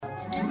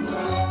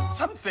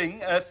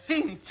something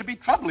seems to be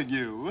troubling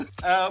you.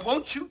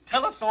 Won't you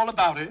tell us all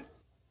about it?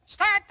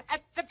 Start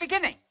at the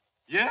beginning.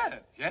 Yeah.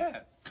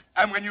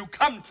 And when you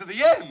come to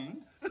the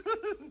end,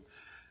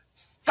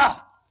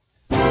 stop.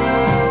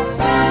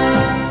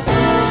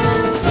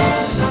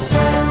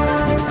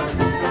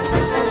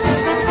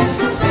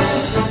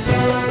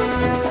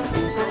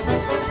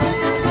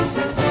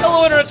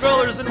 Hello, Internet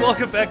Dwellers, and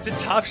welcome back to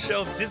Top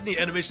Shelf Disney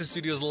Animation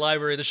Studios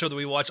Library, the show that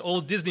we watch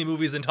old Disney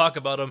movies and talk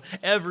about them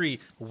every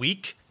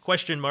week. ?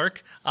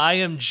 I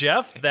am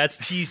Jeff. That's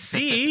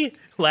TC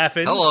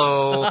laughing.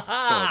 Hello.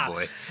 Oh,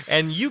 boy.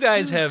 And you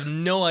guys have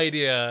no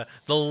idea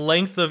the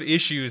length of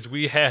issues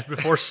we had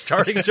before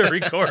starting to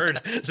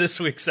record this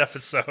week's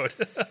episode.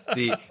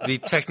 The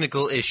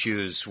technical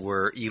issues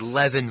were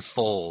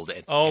 11-fold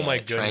at my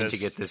goodness. Trying to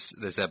get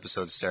this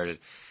episode started.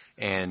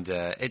 And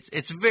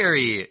it's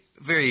very,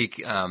 very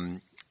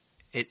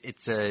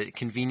it's a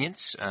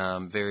convenience,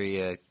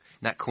 very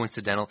not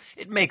coincidental.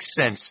 It makes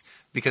sense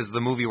because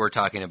the movie we're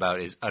talking about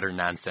is utter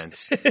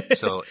nonsense.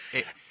 So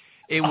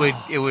it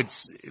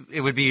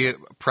would be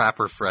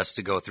proper for us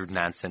to go through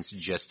nonsense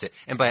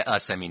and by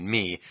us I mean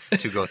me,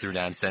 to go through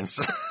nonsense.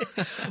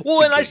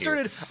 Well, and I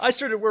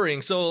started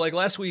worrying. So like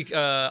last week,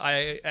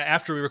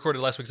 after we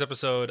recorded last week's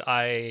episode,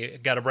 I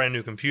got a brand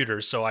new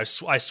computer. So I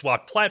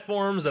swapped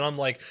platforms, and I'm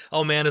like,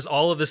 oh man, is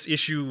all of this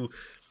issue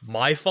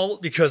my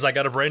fault because I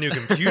got a brand new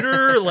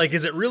computer? Like,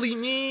 is it really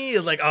me?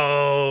 Like,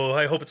 oh,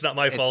 I hope it's not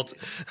my fault.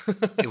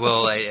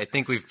 Well, I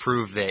think we've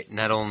proved that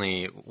not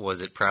only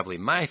was it probably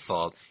my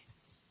fault,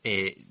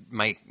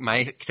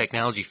 my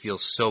technology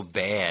feels so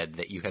bad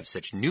that you have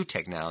such new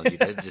technology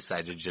that it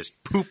decided to just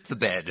poop the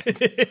bed.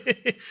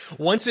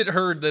 Once it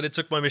heard that it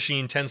took my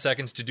machine 10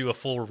 seconds to do a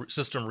full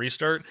system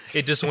restart,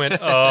 it just went,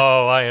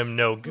 oh, I am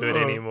no good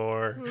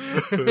anymore.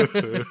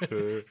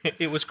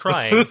 It was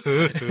crying.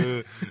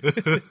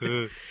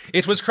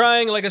 It was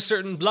crying like a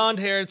certain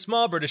blonde-haired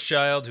small British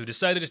child who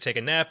decided to take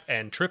a nap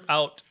and trip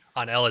out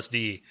on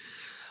LSD.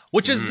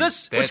 Which is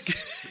which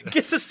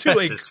gets us to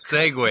a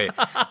segue.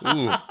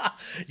 Ooh.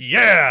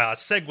 Yeah,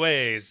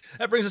 segues.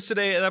 That brings us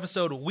today an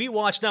episode we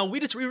watched. Now, we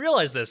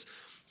realized this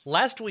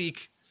last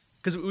week,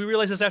 because we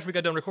realized this after we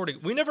got done recording.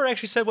 We never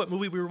actually said what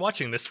movie we were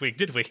watching this week,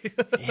 did we?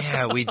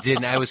 Yeah, we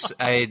didn't.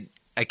 I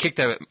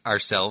kicked out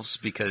ourselves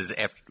because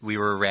after we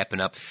were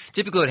wrapping up.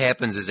 Typically what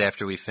happens is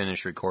after we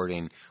finish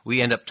recording, we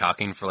end up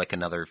talking for like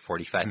another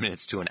 45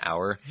 minutes to an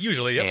hour.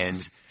 Usually, yep.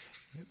 And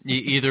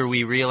either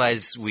we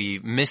realize we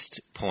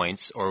missed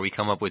points, or we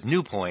come up with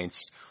new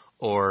points,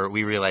 or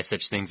we realize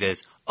such things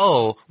as,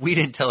 oh, we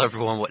didn't tell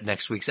everyone what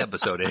next week's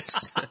episode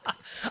is.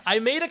 I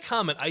made a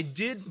comment. I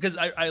did, because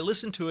I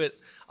listened to it.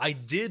 I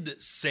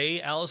did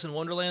say Alice in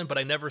Wonderland, but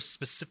I never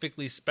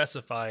specifically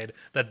specified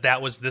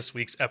that was this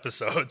week's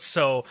episode.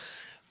 So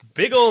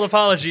big old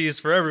apologies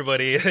for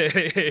everybody.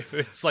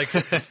 It's like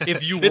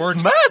if you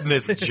weren't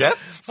madness,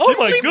 Jeff. Oh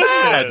my goodness,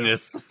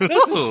 madness.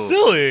 That's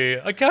silly.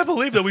 I can't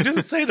believe that we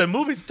didn't say the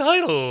movie's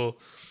title.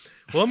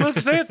 Well, I'm going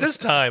to say it this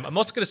time. I'm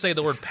also going to say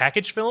the word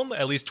package film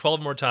at least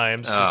 12 more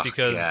times, just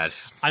because God.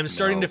 I'm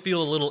starting to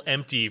feel a little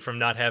empty from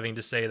not having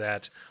to say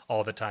that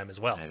all the time as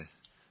well.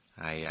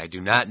 I do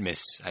not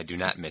miss it.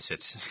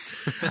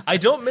 I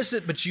don't miss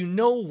it, but you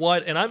know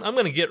what? And I'm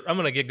going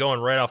to get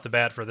going right off the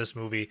bat for this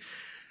movie.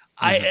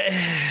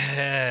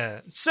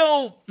 I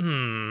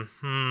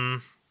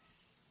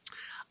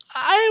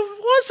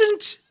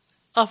wasn't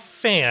a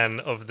fan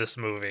of this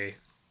movie.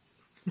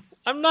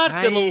 I'm not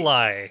going to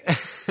lie.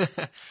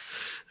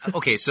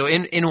 Okay, so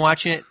in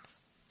watching it,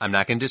 I'm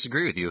not going to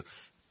disagree with you.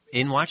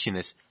 In watching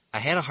this, I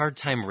had a hard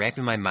time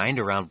wrapping my mind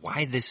around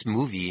why this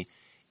movie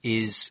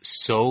is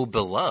so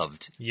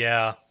beloved.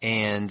 Yeah.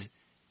 And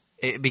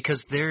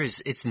because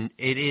this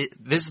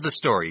is the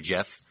story,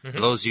 Jeff. Mm-hmm.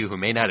 For those of you who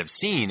may not have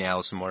seen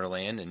Alice in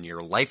Wonderland in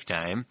your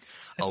lifetime,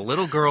 a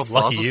little girl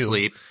falls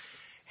asleep,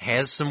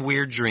 has some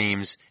weird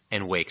dreams,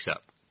 and wakes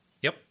up.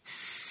 Yep.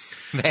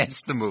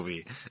 That's the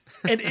movie.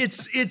 And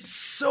it's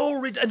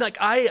so like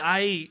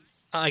I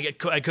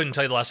couldn't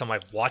tell you the last time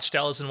I watched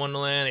Alice in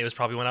Wonderland. It was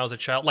probably when I was a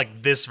child,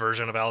 like this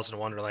version of Alice in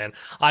Wonderland.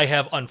 I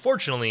have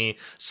unfortunately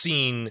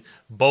seen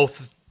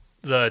both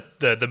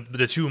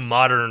the two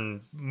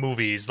modern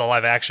movies, the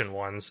live action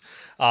ones.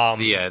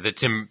 The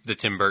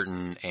Tim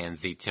Burton and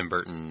the Tim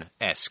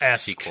Burton-esque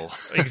sequel.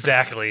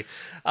 Exactly.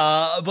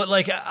 But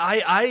like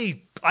I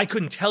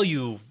couldn't tell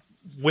you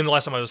when the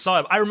last time I saw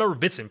it. I remember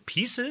bits and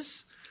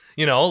pieces.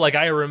 You know, like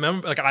I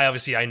remember, like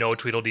I know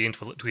Tweedledee and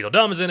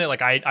Tweedledum is in it.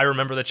 Like I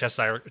remember the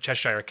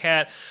Cheshire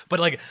Cat, but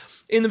like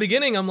in the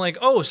beginning, I'm like,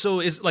 oh, so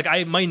is like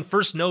my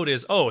first note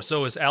is, oh,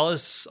 so is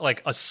Alice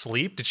like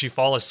asleep? Did she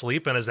fall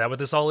asleep? And is that what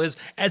this all is?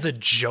 As a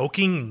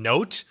joking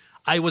note,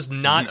 I was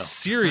not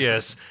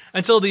serious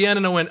until the end,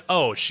 and I went,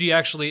 oh, she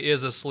actually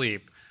is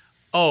asleep.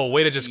 Oh,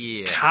 way to just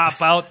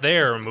cop out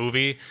there,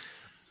 movie.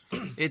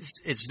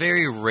 It's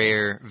very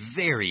rare,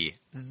 very,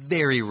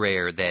 very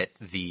rare that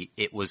the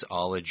 "it was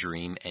all a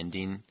dream"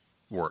 ending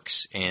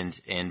works,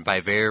 and by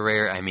very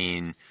rare I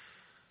mean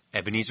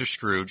Ebenezer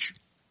Scrooge,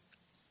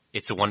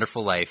 It's a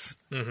Wonderful Life,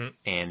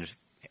 and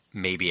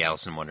maybe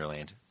Alice in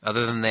Wonderland.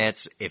 Other than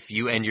that, if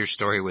you end your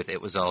story with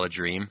 "It was all a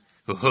dream,"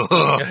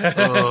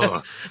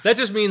 that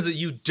just means that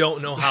you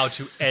don't know how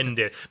to end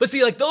it. But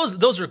see, like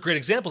those are great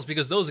examples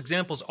because those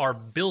examples are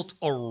built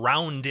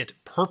around it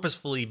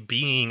purposefully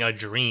being a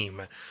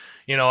dream.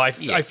 You know, I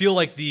feel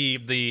like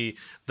the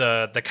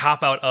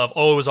cop out of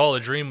it was all a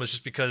dream was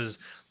just because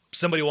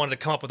somebody wanted to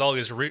come up with all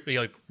these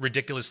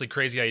ridiculously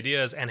crazy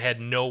ideas and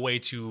had no way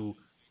to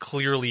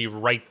clearly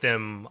write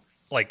them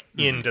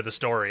into the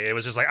story. It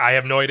was just like, I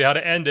have no idea how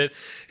to end it.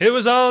 It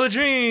was all a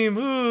dream.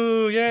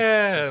 Ooh,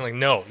 yeah. And like,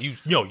 no,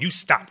 you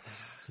stop.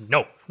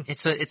 No.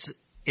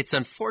 It's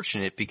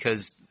unfortunate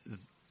because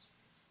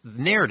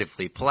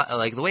narratively,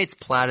 like the way it's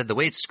plotted, the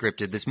way it's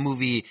scripted, this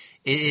movie,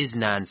 it is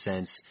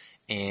nonsense,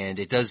 and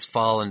it does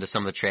fall into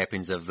some of the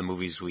trappings of the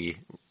movies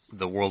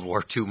the World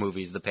War II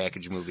movies, the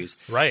package movies.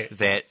 Right.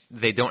 That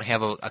they don't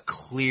have a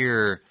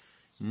clear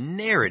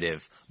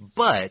narrative,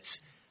 but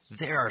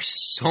there are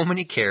so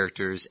many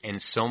characters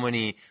and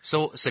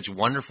such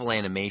wonderful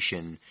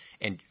animation.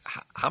 And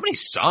how many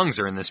songs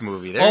are in this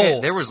movie?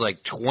 There was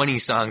like 20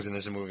 songs in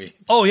this movie.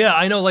 Oh yeah,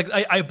 I know. Like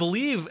I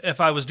believe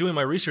if I was doing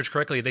my research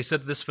correctly, they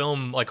said this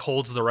film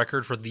holds the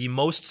record for the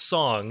most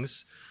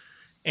songs,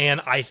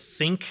 and I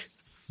think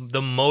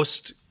the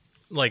most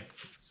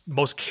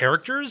most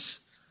characters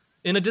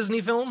in a Disney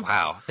film.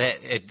 Wow,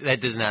 that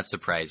does not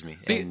surprise me,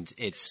 and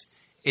it's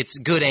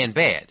good and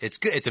bad. It's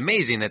good. It's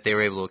amazing that they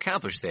were able to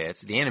accomplish that.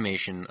 The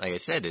animation, like I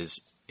said,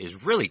 is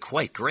really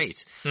quite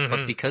great. Mm-hmm.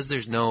 But because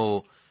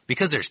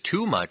there's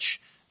too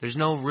much, there's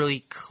no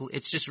really.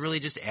 It's just really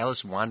just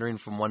Alice wandering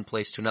from one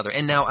place to another.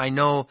 And now I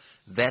know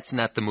that's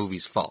not the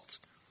movie's fault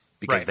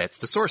because that's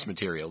the source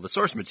material. The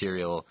source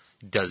material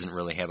doesn't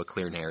really have a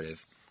clear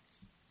narrative.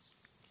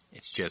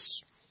 It's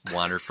just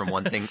wander from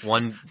one thing,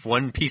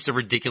 one piece of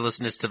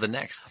ridiculousness to the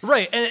next.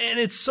 Right, and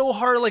it's so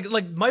hard.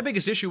 Like my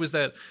biggest issue is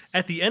that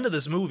at the end of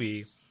this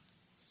movie,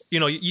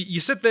 you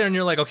sit there and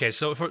you're like, okay,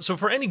 so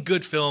for any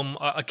good film,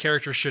 a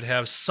character should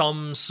have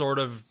some sort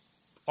of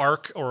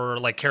arc or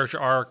character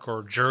arc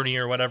or journey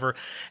or whatever,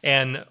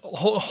 and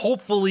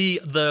hopefully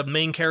the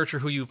main character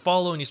who you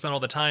follow and you spend all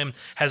the time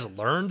has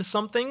learned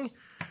something.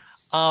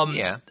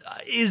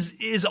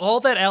 Is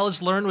all that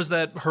Alice learned was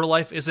that her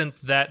life isn't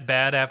that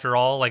bad after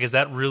all? Is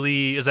that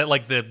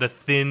the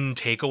thin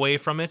takeaway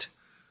from it?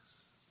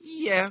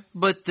 Yeah,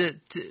 but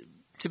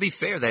to be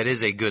fair, that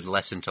is a good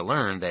lesson to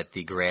learn, that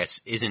the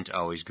grass isn't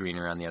always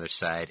greener on the other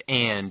side,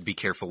 and be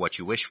careful what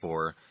you wish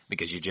for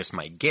because you just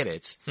might get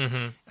it.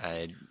 Mm-hmm.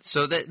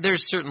 So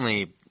there's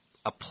certainly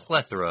a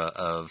plethora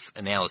of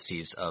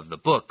analyses of the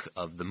book,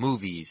 of the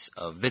movies,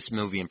 of this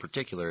movie in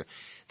particular,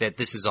 that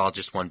this is all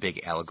just one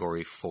big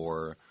allegory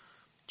for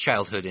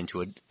childhood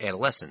into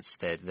adolescence,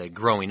 that the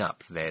growing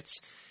up, that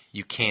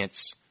you can't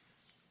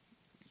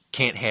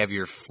have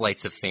your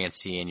flights of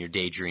fancy and your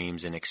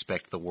daydreams and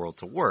expect the world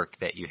to work,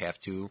 that you have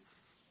to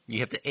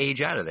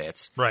age out of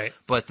that. Right.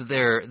 But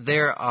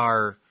there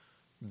are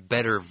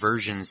better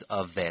versions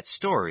of that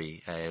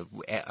story.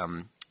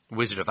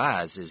 Wizard of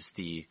Oz is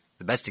the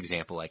best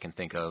example I can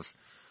think of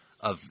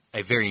a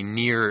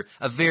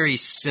very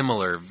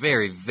similar,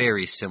 very,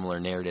 very similar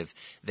narrative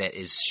that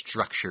is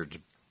structured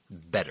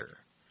better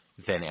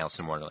than Alice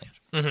in Wonderland.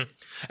 Mm-hmm.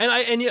 And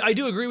I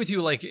do agree with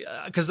you,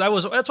 because that's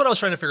what I was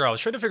trying to figure out. I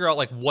was trying to figure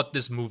out what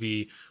this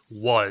movie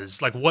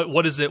was,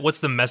 what is it? What's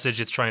the message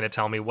it's trying to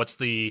tell me? What's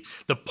the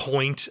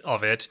point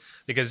of it?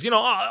 Because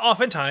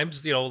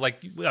oftentimes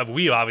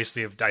we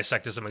obviously have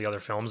dissected some of the other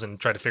films and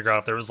tried to figure out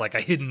if there was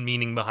a hidden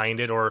meaning behind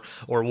it or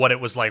what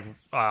it was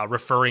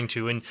referring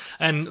to.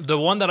 And the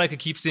one that I could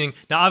keep seeing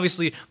now,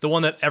 obviously the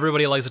one that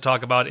everybody likes to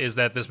talk about is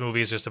that this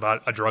movie is just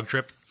about a drug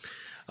trip.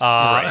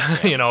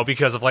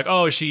 Because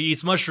of she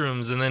eats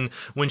mushrooms, and then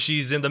when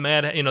she's in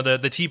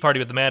the tea party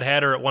with the Mad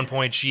Hatter, at one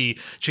point she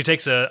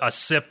takes a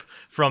sip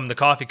from the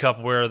coffee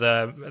cup where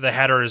the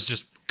Hatter has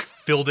just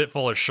filled it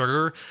full of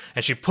sugar,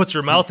 and she puts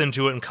her mouth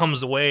into it and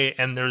comes away,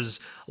 and there's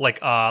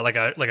a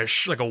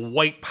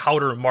white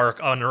powder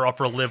mark on her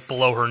upper lip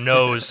below her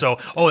nose. So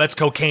that's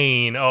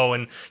cocaine.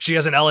 And she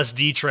has an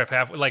LSD trip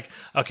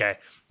okay,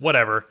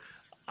 whatever.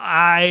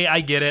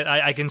 I get it.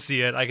 I can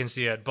see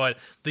it. But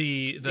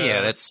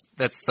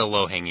that's the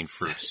low hanging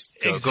fruit.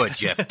 Go ahead,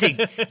 Jeff.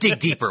 Dig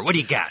deeper. What do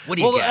you got?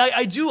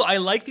 I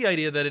like the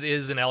idea that it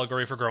is an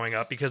allegory for growing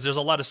up because there's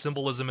a lot of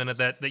symbolism in it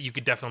that you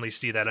could definitely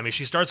see that. I mean,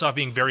 she starts off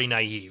being very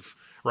naive,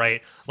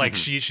 right?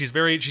 She's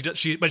willing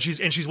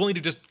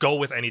to just go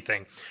with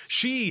anything.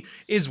 She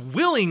is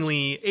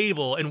willingly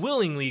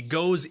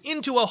goes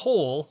into a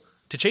hole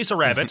to chase a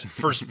rabbit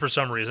for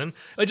some reason.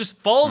 It just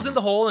falls in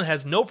the hole and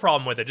has no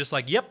problem with it. Just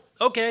yep,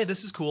 okay,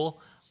 this is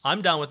cool.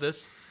 I'm down with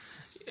this.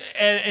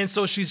 And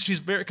so she's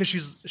very, because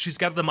she's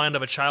got the mind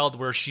of a child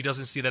where she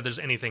doesn't see that there's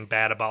anything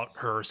bad about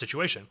her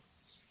situation.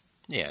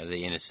 Yeah,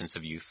 the innocence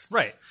of youth.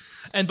 Right.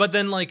 But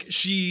then like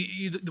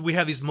we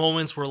have these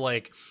moments where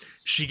like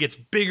she gets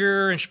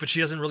bigger but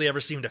she doesn't really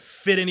ever seem to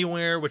fit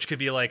anywhere, which could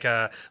be like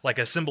a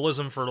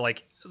symbolism for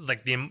like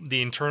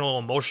the internal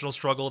emotional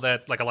struggle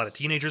that like a lot of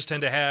teenagers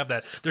tend to have,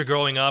 that they're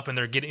growing up and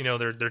they're getting,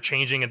 they're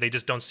changing and they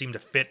just don't seem to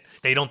fit.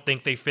 They don't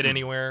think they fit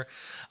anywhere.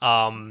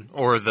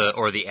 Or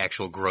the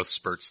actual growth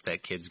spurts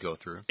that kids go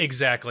through.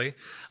 Exactly.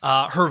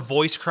 Her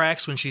voice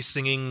cracks when she's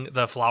singing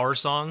the flower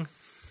song.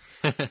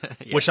 Yeah.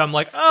 Which I'm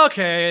like,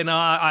 okay, no,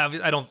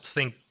 I don't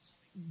think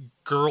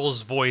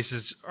girls'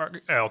 voices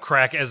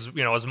crack as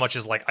much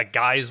as like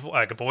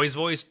a boy's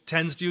voice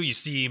tends to. You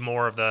see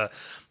more of the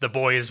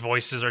boys'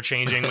 voices are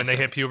changing when they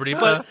hit puberty,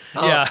 but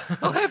yeah,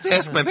 I'll have to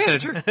ask my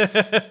manager.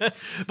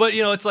 But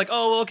it's like,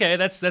 oh, okay,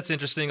 that's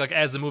interesting. Like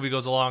as the movie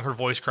goes along, her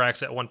voice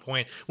cracks at one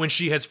point when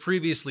she has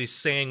previously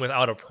sang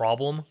without a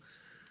problem.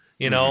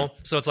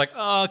 So it's like,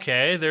 oh,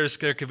 okay, there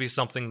could be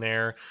something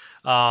there.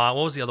 What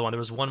was the other one? There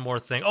was one more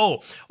thing.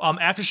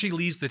 After she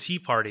leaves the tea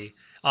party,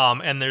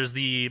 and there's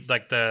the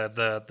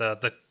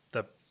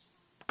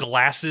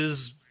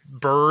glasses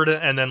bird,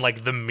 and then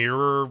like the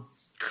mirror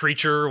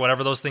creature,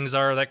 whatever those things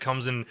are, that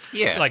comes and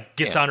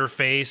gets on her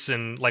face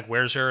and like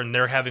wears her, and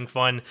they're having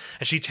fun,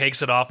 and she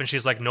takes it off, and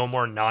she's like, no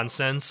more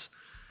nonsense.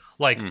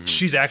 Like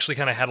she's actually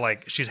kind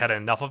of she's had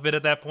enough of it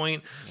at that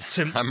point.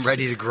 I'm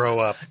ready to grow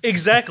up.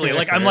 Exactly.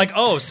 Like I'm like,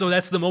 oh, so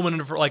that's the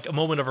moment of a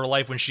moment of her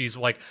life when she's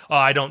like,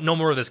 oh, no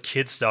more of this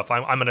kid stuff.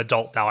 I'm an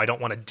adult now. I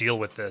don't want to deal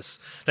with this.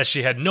 That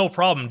she had no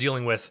problem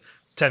dealing with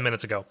 10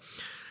 minutes ago.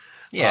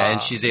 Yeah,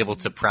 and she's able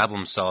to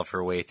problem solve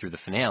her way through the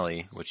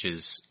finale, which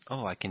is,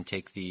 I can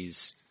take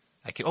these.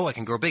 I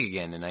can grow big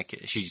again, and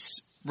she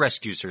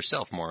rescues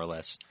herself more or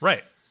less.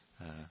 Right.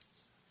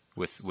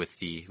 With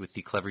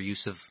the clever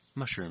use of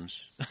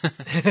mushrooms.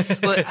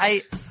 But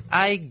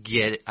I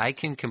get it. I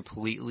can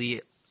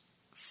completely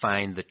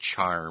find the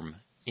charm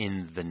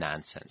in the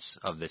nonsense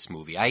of this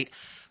movie.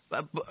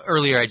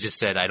 Earlier I just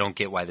said I don't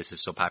get why this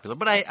is so popular,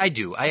 but I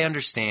do. I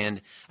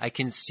understand. I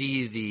can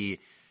see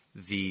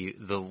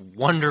the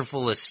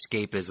wonderful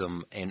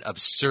escapism and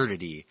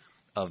absurdity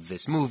of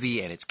this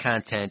movie and its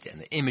content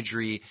and the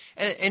imagery.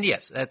 And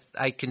yes,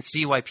 I can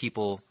see why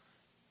people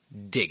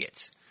dig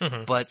it.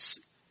 Mm-hmm. But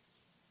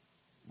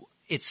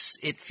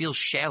it feels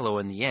shallow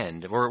in the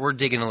end. We're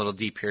digging a little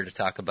deep here to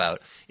talk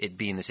about it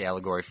being this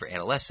allegory for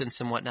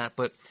adolescence and whatnot,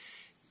 but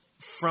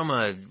from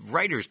a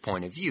writer's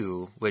point of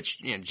view,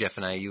 which Jeff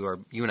and I, you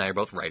and I are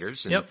both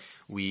writers, and yep.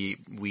 we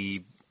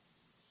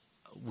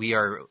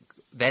are.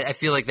 That I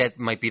feel like that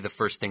might be the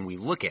first thing we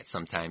look at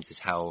sometimes is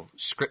how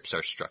scripts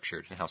are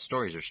structured and how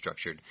stories are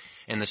structured,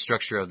 and the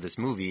structure of this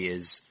movie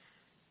is.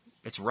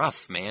 It's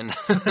rough, man.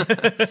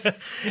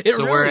 It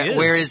so really is.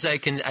 Whereas I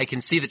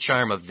can see the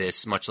charm of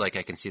this, much like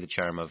I can see the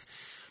charm of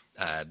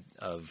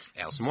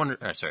Alice in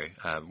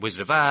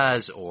Wizard of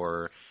Oz,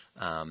 or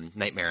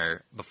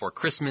Nightmare Before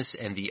Christmas,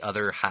 and the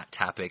other Hot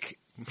Topic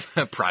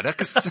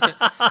products.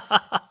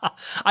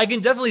 I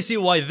can definitely see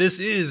why this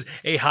is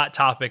a Hot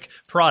Topic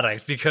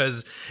product,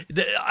 because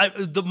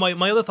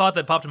my other thought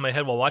that popped in my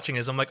head while watching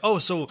is I'm like, oh,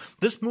 so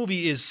this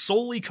movie is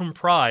solely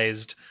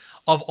comprised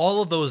of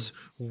all of those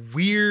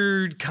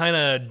weird kind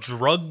of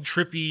drug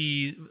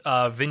trippy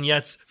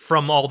vignettes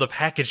from all the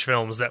package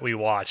films that we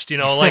watched,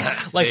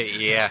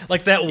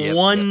 like that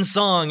one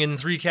song in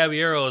Three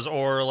Caballeros,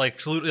 or like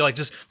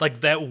just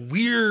like that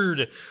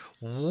weird,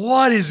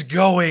 what is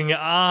going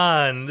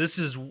on?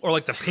 Or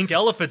like the pink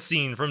elephant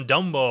scene from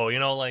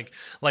Dumbo,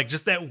 like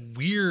just that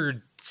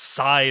weird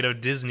side of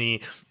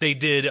Disney they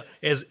did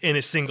as in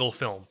a single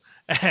film,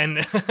 and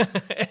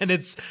and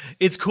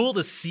it's cool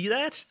to see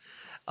that.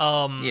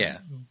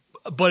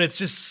 But it's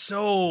just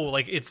so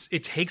like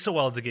it takes a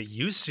while to get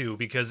used to,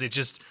 because it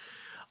just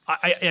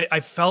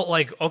I felt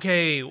like,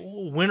 okay,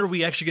 when are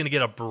we actually going to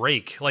get a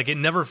break? Like it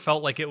never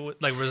felt like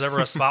was ever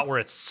a spot where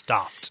it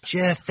stopped.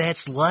 Jeff,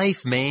 that's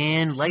life,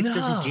 man. Life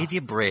doesn't give you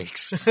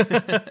breaks.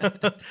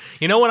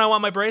 You know when I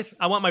want my break?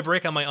 I want my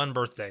break on my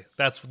unbirthday.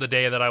 That's the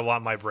day that I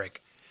want my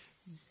break.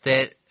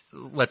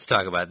 Let's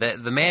talk about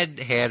that. The Mad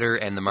Hatter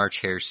and the March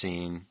Hare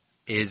scene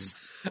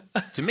is,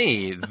 to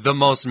me, the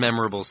most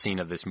memorable scene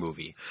of this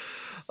movie.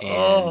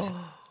 And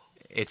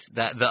it's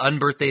that the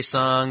unbirthday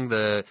song,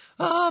 the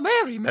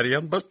Merry Merry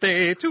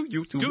Unbirthday to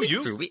you, to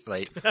me,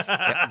 like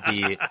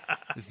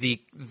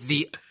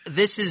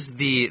this is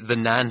the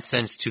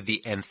nonsense to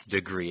the nth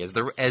degree. As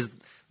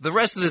the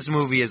rest of this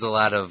movie is a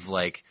lot of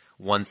like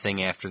one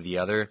thing after the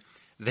other.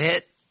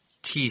 That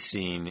tea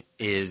scene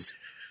is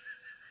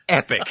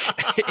epic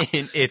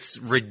in its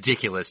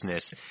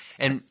ridiculousness,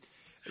 and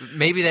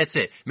maybe that's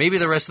it. Maybe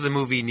the rest of the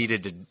movie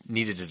needed to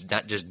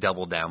not just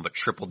double down, but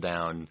triple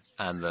down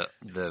on the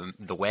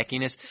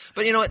wackiness.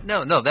 But you know what?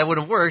 No, that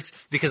wouldn't have worked,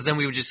 because then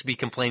we would just be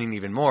complaining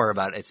even more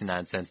about its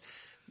nonsense.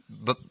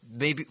 But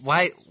maybe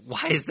why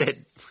is that,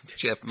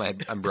 Jeff?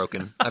 I'm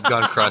broken. I've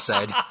gone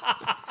cross-eyed.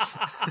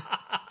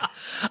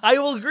 I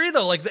will agree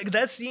though. Like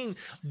that scene,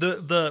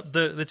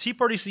 the tea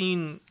party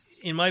scene,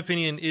 in my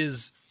opinion,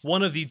 is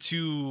one of the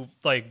two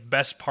like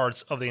best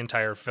parts of the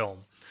entire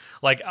film.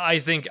 Like I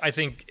think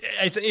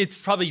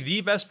it's probably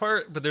the best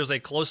part, but there's a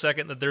close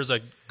second that there's a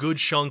good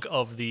chunk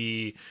of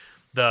the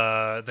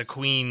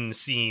Queen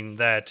scene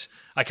that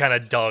I kind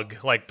of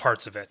dug, like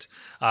parts of it.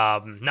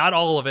 Not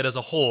all of it as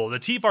a whole. The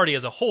Tea Party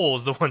as a whole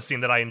is the one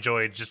scene that I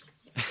enjoyed just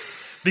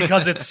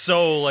because it's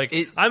so like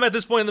I'm at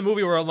this point in the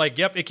movie where I'm like,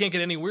 yep, it can't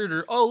get any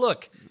weirder. Oh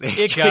look,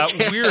 it got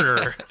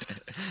weirder.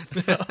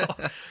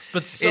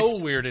 But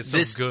so weird, it's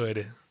so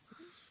good.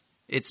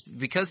 It's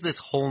because this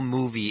whole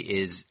movie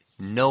is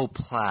no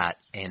plot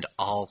and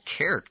all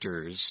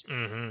characters,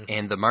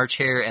 and the March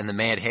Hare and the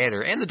Mad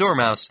Hatter and the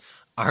Dormouse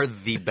are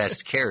the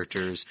best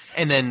characters,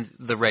 and then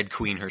the Red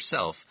Queen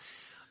herself.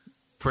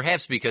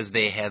 Perhaps because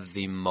they have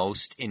the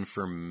most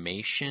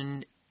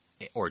information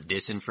or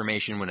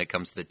disinformation when it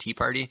comes to the Tea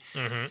Party.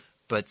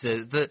 But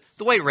the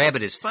White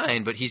Rabbit is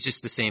fine, but he's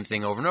just the same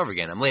thing over and over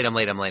again. I'm late, I'm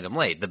late, I'm late, I'm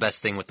late. The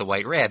best thing with the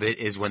White Rabbit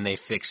is when they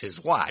fix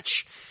his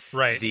watch.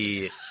 Right.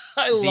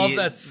 I love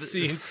that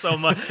scene so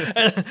much.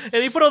 And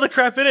he put all the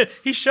crap in it.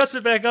 He shuts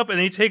it back up and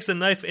he takes a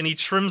knife and he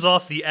trims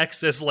off the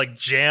excess like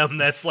jam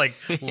that's like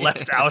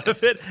left out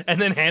of it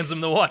and then hands him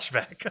the watch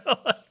back.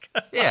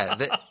 Yeah,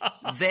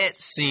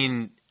 that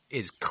scene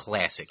is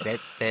classic.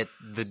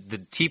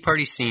 The Tea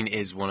Party scene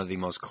is one of the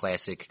most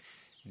classic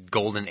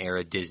golden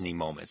era Disney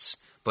moments.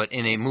 But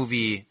in a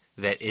movie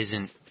that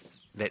isn't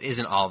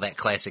all that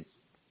classic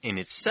in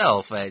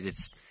itself,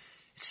 it's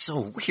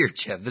so weird,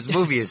 Jeff. This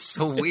movie is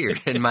so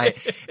weird,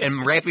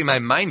 and wrapping my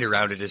mind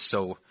around it is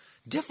so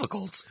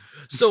difficult.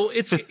 So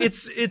it's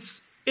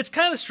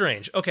kind of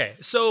strange. Okay,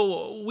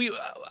 so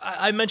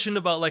I mentioned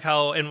about like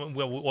how and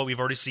what we've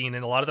already seen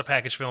in a lot of the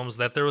package films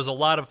that there was a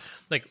lot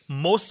of like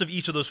most of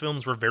each of those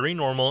films were very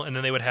normal, and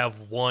then they would have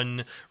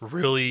one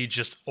really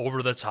just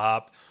over the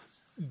top,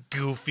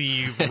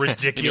 goofy,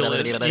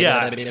 ridiculous.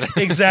 Yeah,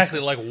 exactly.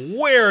 Like,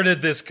 where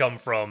did this come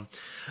from?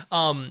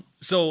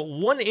 So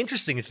one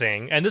interesting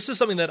thing, and this is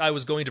something that I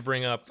was going to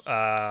bring up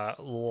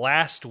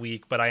last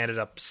week, but I ended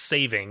up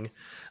saving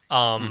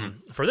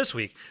for this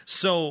week.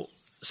 So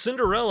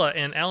Cinderella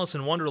and Alice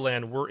in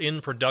Wonderland were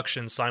in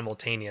production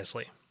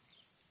simultaneously.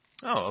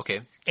 Oh,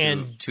 okay.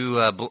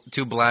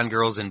 Two blonde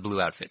girls in blue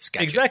outfits.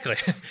 Gotcha. Exactly.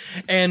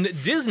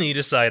 And Disney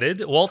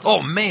decided,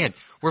 Oh, man.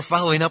 We're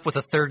following up with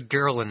a third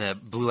girl in a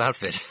blue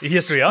outfit.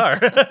 Yes, we are.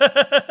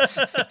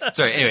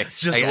 Sorry, anyway.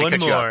 Just I one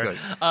cut more.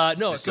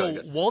 You off.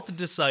 So Walt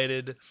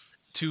decided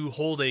to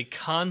hold a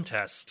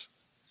contest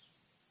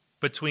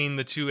between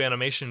the two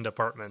animation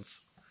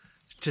departments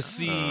to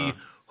see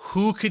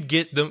who could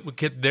get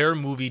their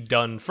movie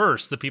done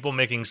first, the people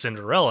making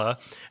Cinderella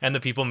and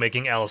the people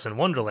making Alice in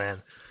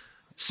Wonderland.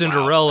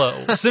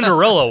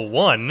 Cinderella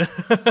won,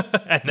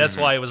 and that's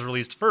why it was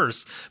released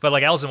first. But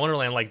like Alice in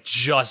Wonderland, like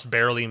just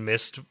barely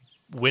missed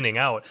winning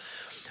out.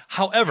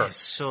 However, that's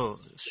so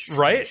strange.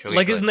 Right? Okay,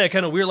 like, isn't that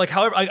kind of weird? Like,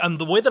 however, I'm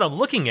the way that I'm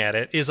looking at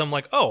it is, I'm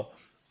like, oh,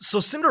 so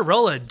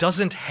Cinderella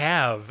doesn't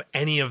have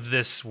any of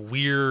this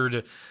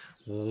weird,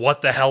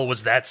 what the hell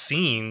was that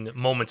scene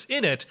moments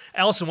in it.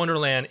 Alice in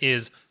Wonderland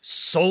is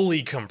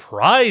solely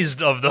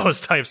comprised of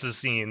those types of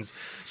scenes.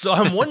 So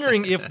I'm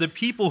wondering if the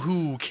people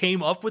who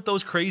came up with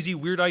those crazy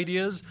weird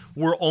ideas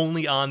were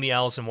only on the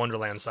Alice in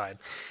Wonderland side.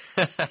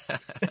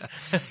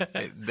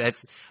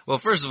 Well,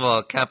 first of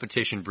all,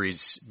 competition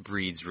breeds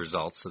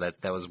results. So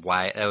that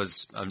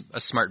was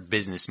a smart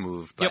business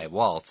move by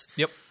Walt.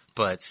 Yep.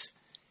 But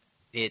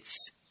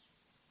it's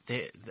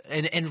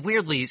and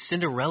weirdly,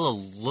 Cinderella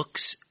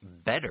looks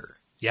better.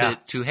 Yeah.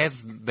 To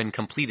have been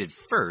completed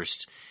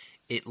first,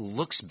 it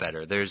looks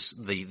better. There's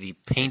the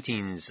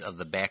paintings of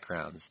the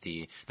backgrounds,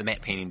 the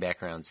matte painting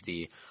backgrounds,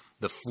 the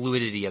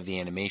fluidity of the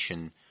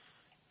animation.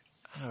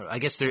 I don't know. I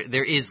guess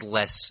there is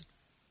less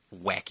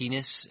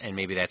wackiness, and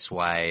maybe that's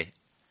why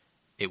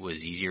it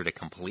was easier to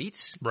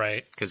complete.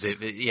 Right. Because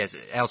yes,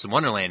 Alice in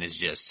Wonderland is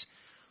just,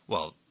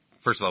 well,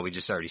 first of all, we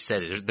just already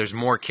said it. There's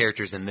more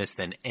characters in this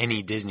than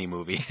any Disney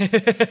movie,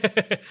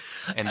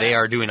 and they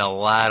are doing a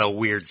lot of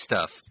weird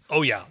stuff.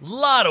 Oh yeah, a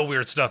lot of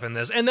weird stuff in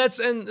this, and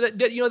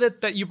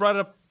that you brought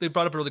up. They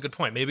brought up a really good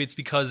point. Maybe it's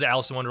because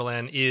Alice in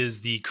Wonderland is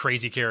the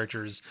crazy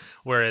characters,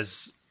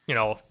 whereas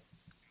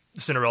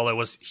Cinderella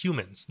was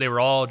humans. They were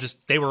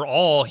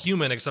all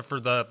human except for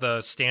the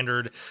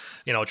standard,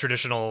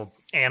 traditional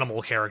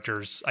animal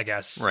characters, I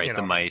guess. Right,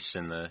 the mice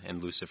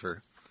and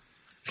Lucifer.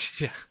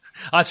 Yeah.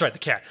 Oh, that's right, the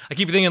cat. I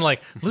keep thinking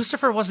like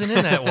Lucifer wasn't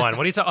in that one.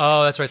 What are you talking?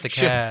 Oh, that's right, the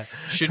cat.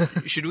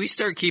 Should we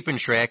start keeping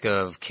track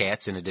of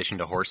cats in addition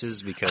to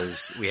horses?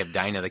 Because we have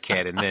Dinah the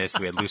cat in this.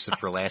 We had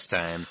Lucifer last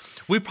time.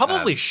 We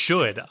probably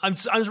should. I'm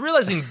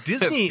realizing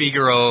Disney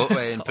Figaro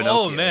and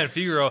Pinocchio. Oh man,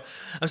 Figaro.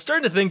 I'm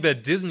starting to think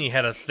that Disney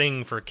had a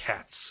thing for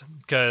cats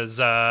because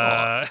and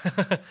I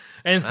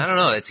don't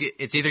know. It's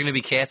either going to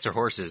be cats or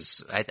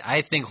horses.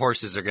 I think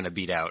horses are going to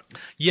beat out.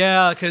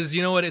 Yeah, because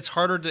you know what?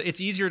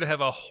 It's easier to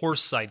have a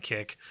horse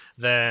sidekick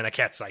than a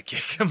cat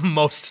sidekick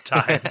most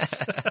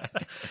times.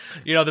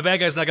 You know, the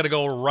bad guy's not going to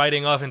go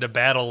riding off into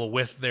battle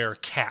with their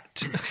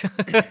cat.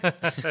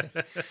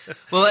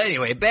 Well,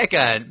 anyway, back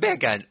on.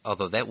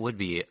 Although that would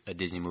be a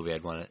Disney movie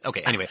I'd want to.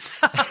 Okay, anyway,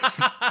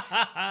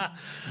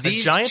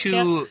 these Giant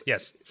two, cat?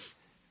 Yes.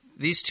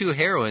 these two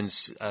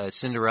heroines,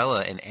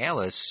 Cinderella and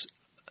Alice,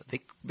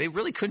 they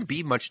really couldn't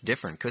be much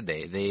different, could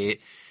they?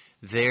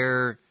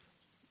 They're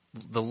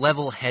the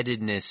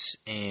level-headedness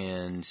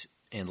and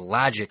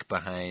logic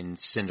behind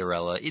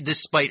Cinderella,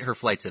 despite her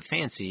flights of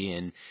fancy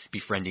and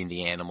befriending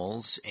the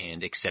animals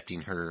and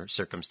accepting her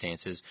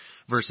circumstances,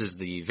 versus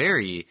the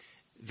very,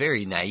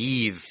 very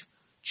naive,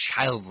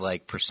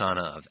 childlike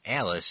persona of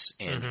Alice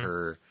and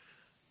her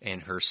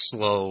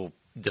slow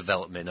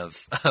development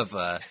of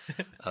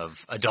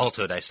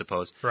adulthood, I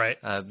suppose. Right.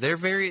 They're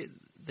very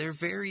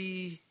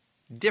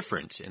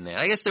different in that.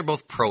 I guess they're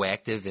both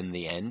proactive in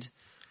the end,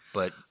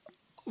 but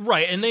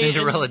Right, and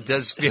Cinderella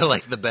does feel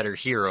like the better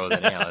hero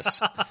than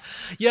Alice.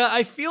 Yeah,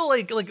 I feel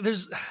like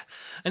there's,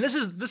 and this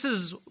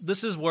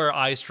is where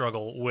I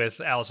struggle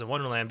with Alice in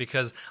Wonderland,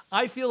 because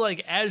I feel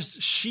like as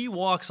she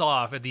walks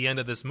off at the end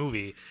of this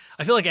movie,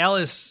 I feel like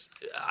Alice,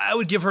 I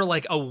would give her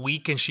like a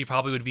week and she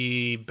probably would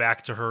be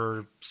back to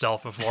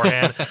herself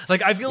beforehand.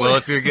 Like I feel well,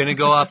 like if you're gonna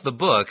go off the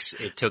books,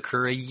 it took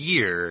her a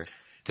year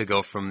to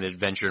go from the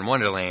adventure in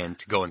Wonderland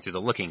to going through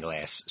the Looking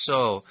Glass.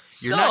 So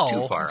you're not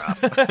too far off.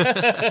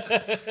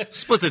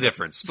 Split the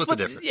difference.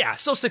 Yeah,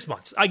 so 6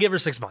 months. I give her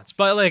 6 months.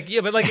 But like,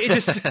 yeah, but like it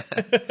just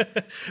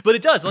but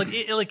it does. Like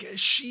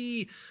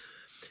she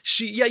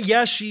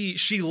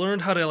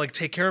learned how to like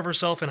take care of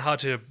herself and how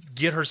to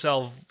get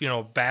herself, you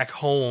know, back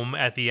home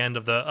at the end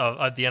of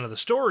the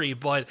story,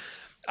 but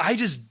I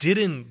just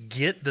didn't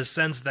get the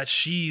sense that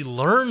she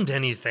learned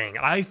anything.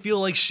 I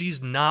feel like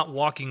she's not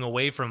walking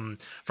away from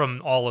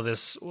all of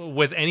this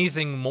with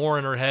anything more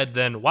in her head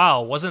than,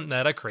 wow, wasn't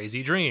that a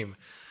crazy dream?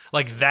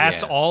 Like,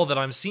 that's all that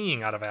I'm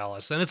seeing out of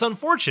Alice. And it's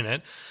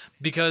unfortunate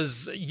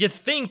because you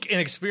think an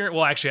experience...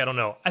 Well, actually, I don't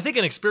know. I think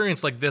an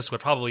experience like this would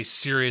probably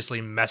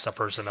seriously mess a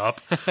person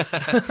up.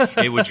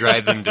 It would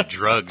drive them to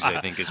drugs, I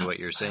think is what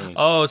you're saying.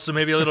 Oh, so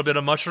maybe a little bit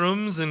of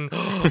mushrooms and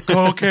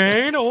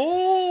cocaine?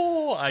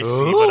 Oh, I see.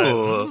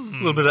 Oh, a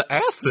little bit of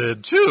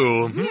acid,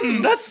 too.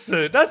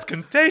 That's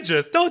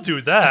contagious. Don't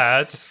do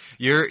that.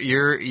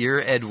 Your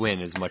Ed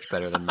Wynn is much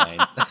better than mine.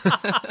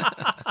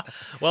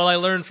 Well, I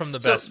learned from the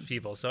best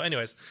people. So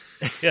anyways,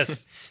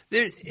 yes.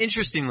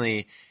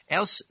 Interestingly,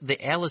 the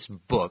Alice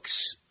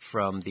books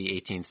from the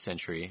 18th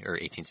century, or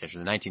 18th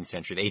century, the 19th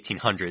century, the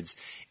 1800s,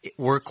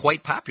 were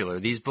quite popular.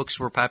 These books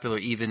were popular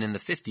even in the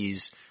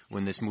 50s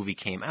when this movie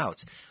came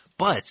out.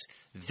 But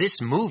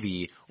this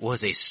movie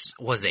was a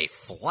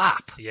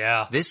flop.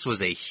 Yeah. This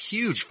was a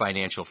huge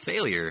financial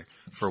failure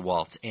for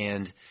Walt,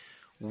 and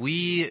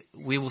we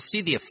will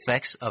see the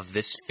effects of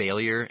this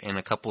failure in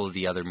a couple of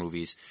the other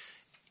movies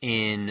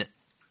in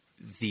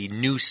the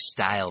new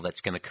style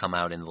that's going to come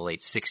out in the late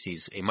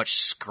 60s, a much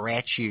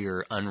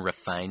scratchier,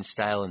 unrefined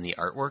style in the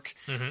artwork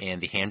and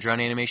the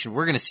hand-drawn animation.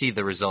 We're going to see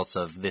the results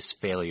of this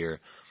failure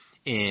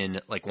in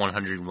like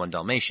 101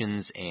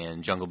 Dalmatians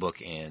and Jungle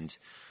Book and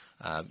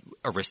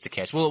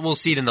Aristocats. We'll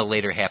see it in the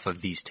later half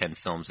of these 10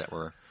 films that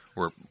we're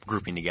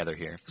grouping together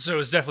here. So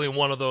it's definitely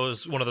one of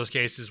those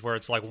cases where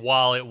it's like,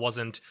 while it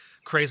wasn't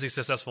crazy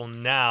successful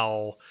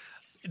now,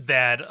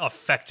 that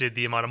affected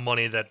the amount of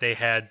money that they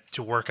had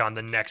to work on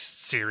the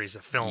next series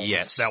of films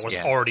that was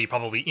already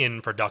probably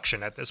in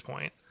production at this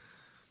point.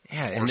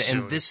 Yeah, and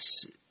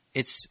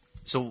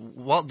so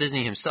Walt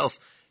Disney himself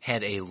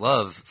had a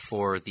love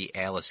for the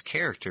Alice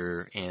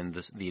character and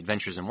the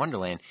Adventures in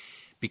Wonderland,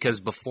 because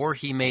before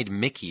he made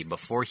Mickey,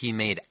 before he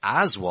made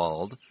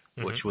Oswald,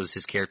 which was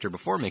his character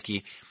before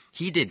Mickey,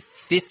 he did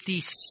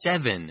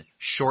 57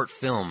 short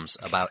films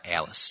about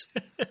Alice.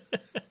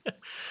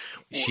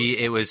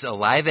 It was a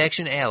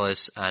live-action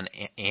Alice on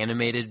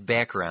animated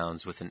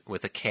backgrounds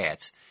with a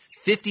cat.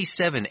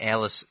 57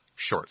 Alice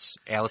shorts,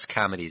 Alice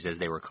comedies as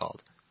they were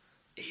called.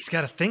 He's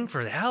got a thing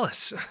for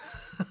Alice.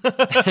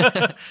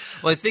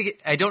 Well,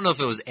 I don't know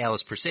if it was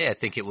Alice per se. I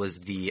think it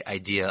was the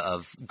idea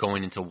of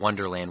going into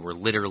Wonderland where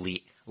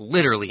literally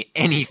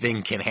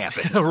anything can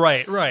happen.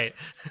 Right.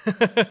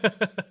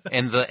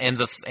 And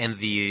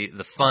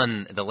the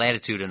fun, the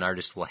latitude an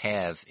artist will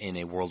have in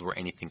a world where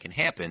anything can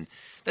happen.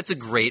 That's a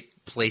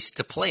great place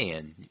to play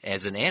in.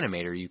 As an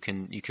animator, you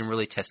can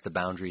really test the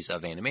boundaries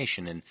of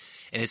animation, and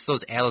it's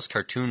those Alice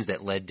cartoons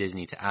that led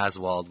Disney to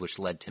Oswald, which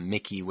led to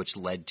Mickey, which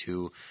led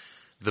to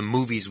the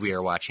movies we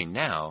are watching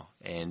now.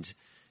 And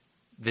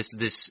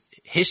this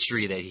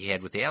history that he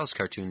had with the Alice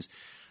cartoons,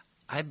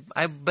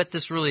 I bet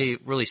this really,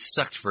 really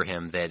sucked for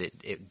him that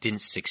it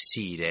didn't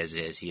succeed as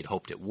he had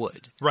hoped it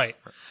would. Right.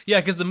 Yeah,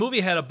 because the movie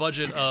had a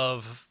budget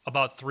of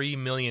about $3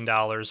 million,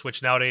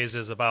 which nowadays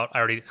is about,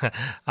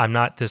 I'm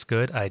not this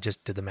good, I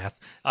just did the math,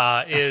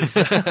 is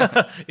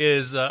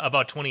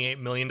about $28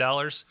 million.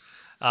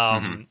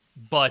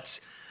 But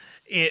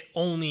it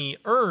only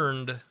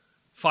earned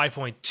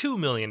 $5.2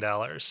 million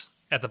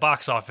at the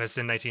box office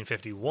in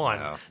 1951.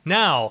 Wow.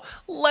 Now,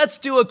 let's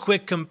do a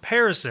quick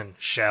comparison,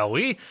 shall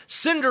we?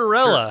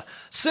 Cinderella. Sure.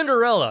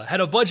 Cinderella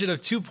had a budget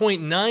of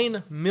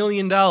 $2.9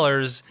 million.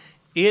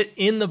 It,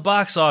 in the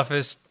box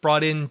office,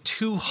 brought in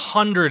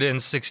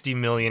 $260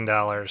 million.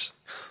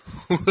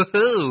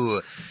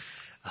 Woohoo!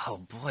 Oh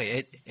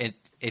boy,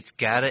 it's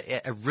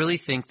gotta. I really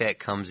think that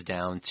comes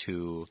down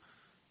to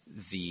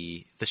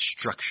the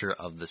structure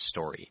of the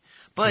story.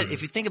 But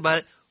if you think about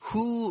it,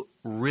 who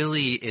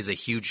really is a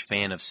huge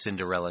fan of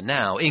Cinderella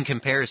now in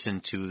comparison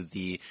to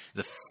the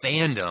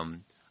fandom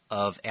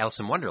of Alice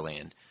in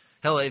Wonderland?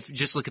 Hell, if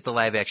just look at the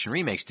live action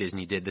remakes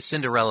Disney did, the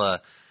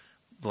Cinderella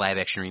live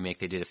action remake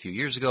they did a few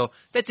years ago,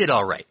 that did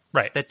all right.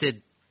 Right.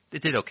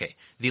 It did okay.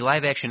 The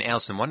live action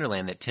Alice in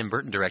Wonderland that Tim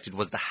Burton directed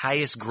was the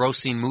highest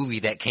grossing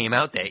movie that came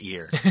out that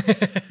year.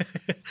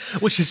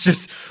 Which is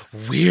just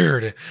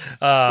weird.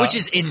 Which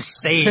is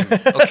insane.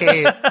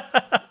 Okay.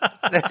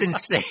 That's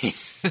insane.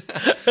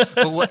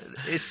 But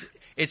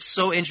it's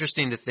so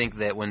interesting to think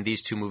that when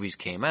these two movies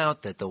came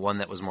out, that the one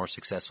that was more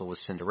successful was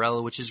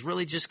Cinderella, which is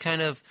really just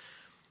kind of,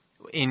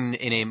 in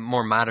a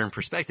more modern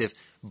perspective,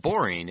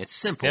 boring. It's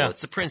simple. Yeah.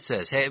 It's a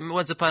princess. Hey,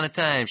 once upon a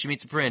time, she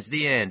meets a prince.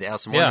 The end.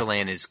 Alice in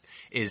Wonderland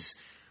is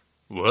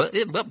what?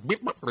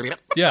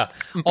 Yeah,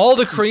 all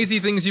the crazy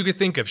things you could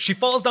think of. She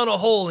falls down a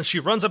hole and she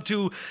runs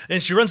into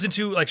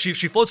like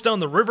she floats down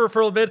the river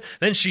for a little bit.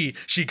 Then she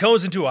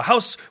goes into a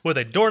house with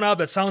a doorknob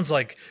that sounds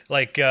like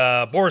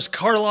Boris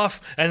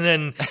Karloff, and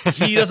then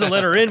he doesn't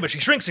let her in, but she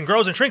shrinks and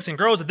grows and shrinks and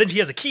grows, and then he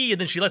has a key, and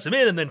then she lets him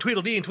in, and then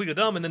Tweedledee and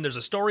Tweedledum, and then there's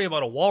a story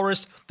about a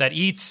walrus that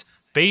eats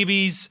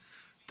babies.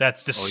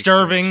 That's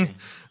disturbing.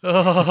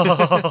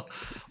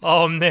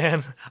 Oh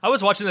man, I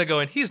was watching that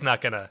going, he's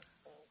not gonna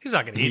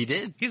eat. He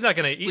did. He's not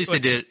gonna eat. At least they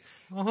did it.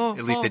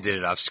 At least they did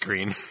it off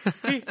screen.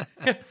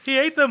 He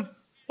ate them.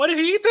 Why did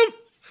he eat them?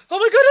 Oh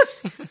my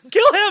goodness!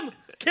 Kill him!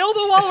 Kill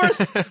the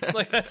walrus!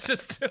 Like that's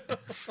just.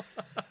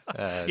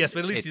 Yes, but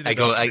at least he did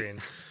it off screen.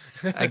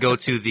 I go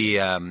to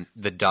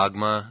the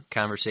Dogma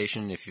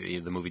conversation,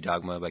 the movie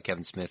Dogma by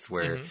Kevin Smith,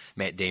 where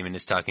Matt Damon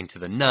is talking to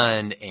the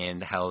nun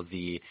and how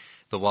the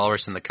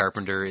walrus and the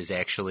carpenter is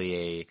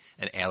actually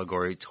an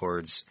allegory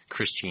towards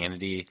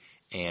Christianity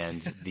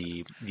and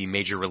the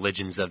major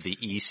religions of the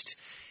East,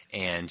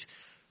 and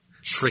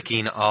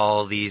tricking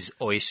all these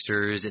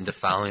oysters into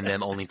following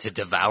them only to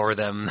devour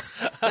them.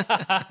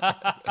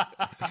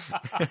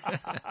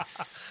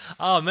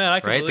 Oh man, I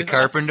can right? believe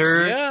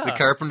The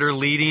carpenter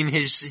leading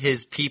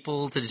his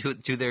people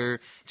to their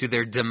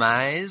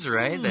demise,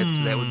 right?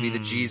 That would be the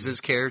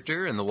Jesus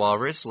character, and the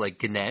walrus like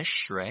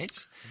Ganesh, right?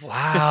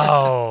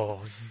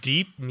 Wow,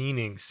 deep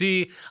meaning.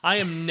 See, I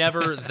am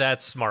never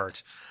that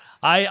smart.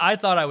 I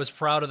thought I was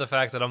proud of the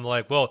fact that I'm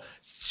like, well,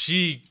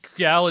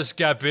 Alice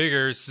got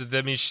bigger, so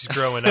that means she's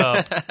growing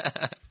up,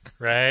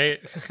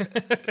 right?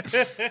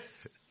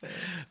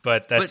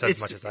 But that's as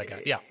much as I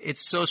got. Yeah,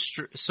 it's so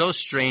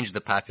strange,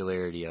 the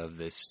popularity of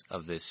this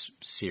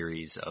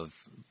series,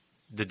 of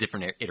the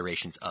different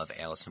iterations of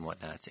Alice and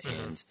whatnot,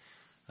 and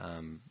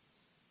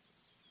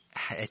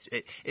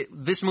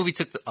this movie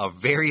took a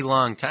very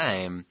long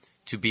time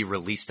to be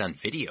released on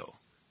video,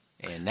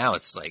 and now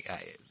it's like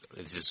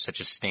this is such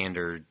a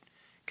standard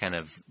kind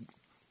of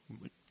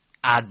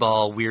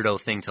oddball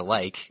weirdo thing to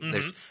like.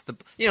 There's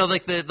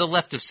the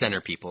left of center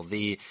people.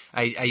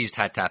 I used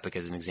Hot Topic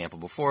as an example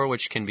before,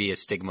 which can be a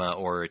stigma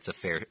or it's a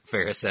fair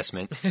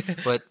assessment.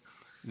 But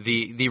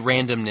the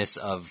randomness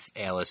of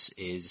Alice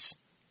is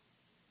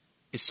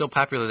so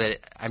popular that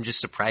I'm just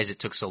surprised it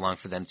took so long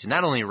for them to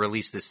not only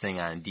release this thing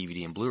on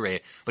DVD and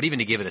Blu-ray, but even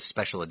to give it a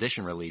special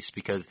edition release.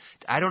 Because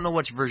I don't know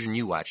which version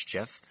you watched,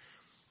 Jeff.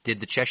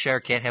 Did the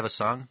Cheshire Cat have a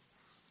song?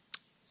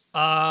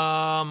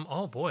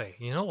 Oh boy,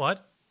 you know what?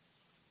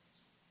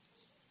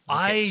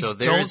 Okay, I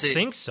don't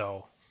think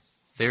so.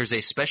 There's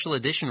a special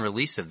edition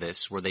release of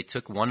this where they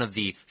took one of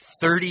the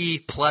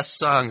 30-plus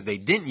songs they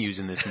didn't use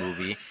in this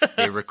movie,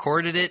 they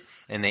recorded it,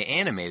 and they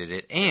animated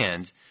it,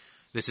 and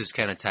this is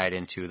kind of tied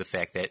into the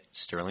fact that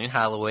Sterling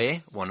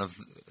Holloway,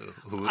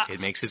 it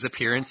makes his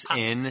appearance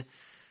in...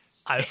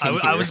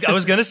 I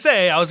was gonna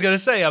say,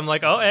 I'm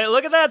like, oh, hey,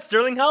 look at that,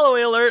 Sterling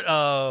Holloway alert.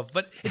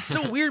 But it's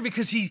so weird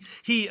because he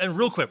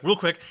real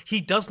quick,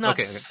 he does not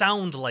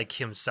sound like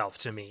himself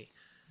to me.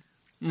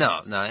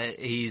 No,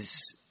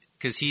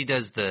 because he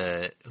does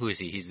who is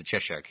he? He's the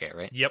Cheshire Cat,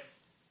 right? Yep.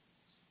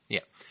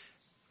 Yeah.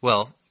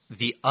 Well,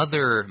 the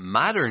other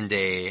modern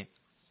day,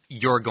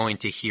 you're going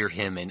to hear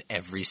him in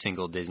every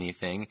single Disney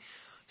thing,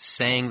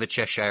 sang the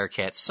Cheshire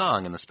Cat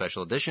song in the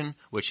special edition,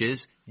 which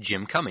is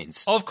Jim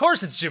Cummings. Oh, of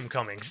course it's Jim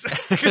Cummings.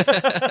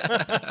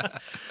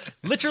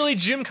 Literally,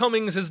 Jim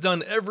Cummings has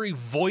done every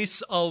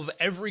voice of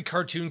every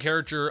cartoon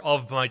character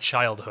of my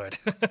childhood.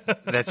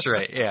 That's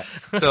right, yeah.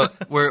 So,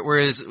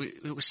 whereas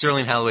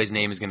Sterling Holloway's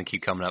name is going to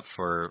keep coming up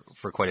for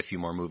quite a few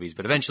more movies,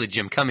 but eventually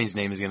Jim Cummings'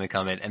 name is going to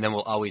come in, and then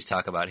we'll always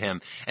talk about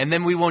him. And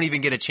then we won't even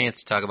get a chance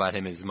to talk about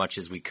him as much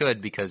as we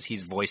could, because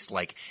he's voiced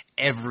like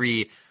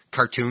every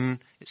cartoon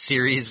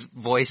series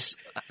voice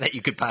that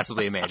you could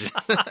possibly imagine.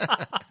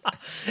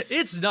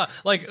 It's not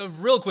like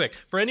real quick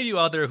for any of you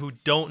out there who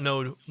don't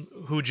know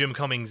who Jim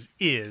Cummings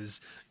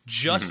is.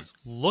 Just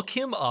look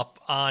him up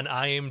on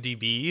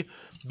IMDb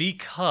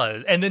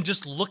and then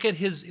just look at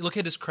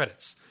his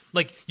credits.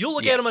 Like you'll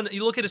look at him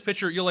you look at his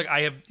picture, you're like,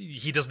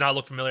 he does not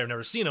look familiar. I've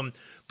never seen him,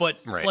 but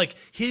like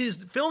his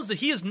films that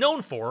he is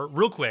known for,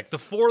 real quick, the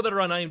 4 that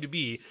are on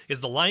IMDb is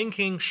The Lion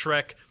King,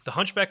 Shrek, The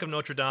Hunchback of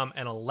Notre Dame,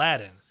 and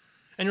Aladdin.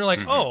 And you're like,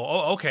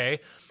 oh, okay.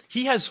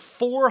 He has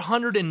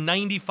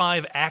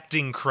 495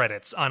 acting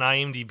credits on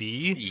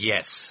IMDb.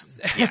 Yes.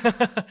 Yeah.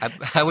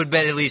 I would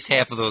bet at least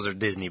half of those are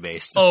Disney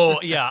based. Oh,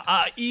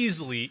 yeah.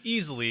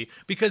 Easily.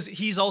 Because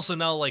he's also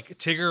now like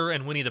Tigger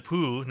and Winnie the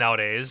Pooh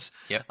nowadays.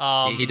 Yep.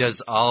 He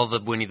does all the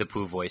Winnie the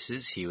Pooh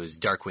voices. He was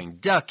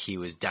Darkwing Duck. He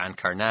was Don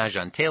Carnage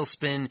on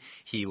Tailspin.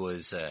 He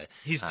was...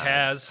 he's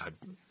Taz.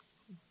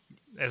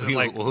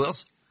 Who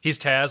else? He's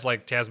Taz,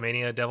 like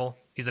Tasmania Devil.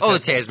 He's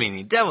the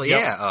Tasmanian Devil,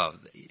 yeah. Oh,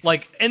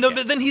 like, and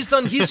then he's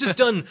just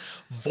done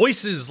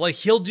voices. Like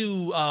he'll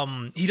do,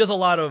 he does a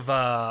lot of,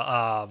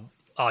 I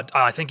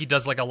think he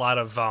does like a lot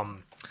of,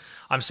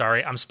 I'm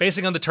sorry, I'm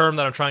spacing on the term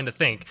that I'm trying to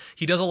think.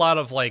 He does a lot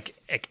of like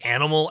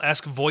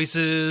animal-esque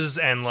voices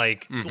and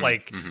like,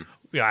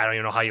 yeah, I don't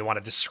even know how you want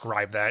to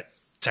describe that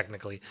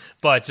technically,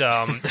 but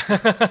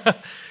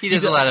he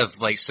does a lot of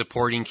like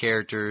supporting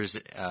characters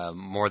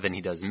more than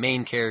he does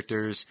main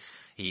characters.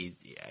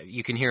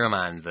 You can hear him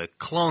on the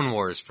Clone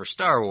Wars for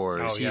Star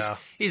Wars. Oh,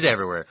 he's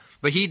everywhere.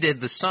 But he did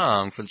the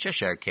song for the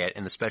Cheshire Cat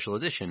in the special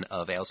edition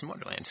of Alice in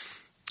Wonderland.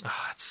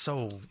 Oh, it's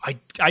so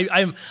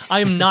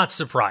I'm not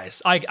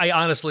surprised. I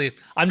honestly,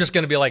 I'm just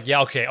going to be like,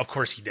 yeah, okay, of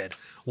course he did.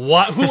 Who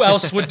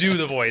else would do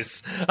the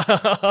voice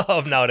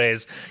of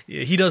nowadays?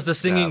 He does the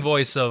singing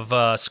voice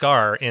of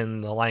Scar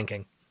in The Lion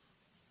King.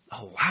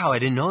 Oh wow, I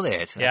didn't know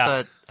that.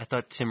 Yeah. I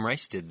thought Tim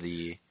Rice did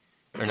the.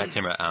 Or not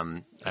Tim,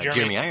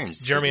 Jeremy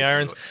Irons. Jeremy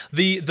Irons.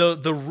 This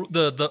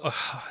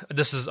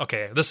is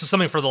okay. This is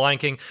something for The Lion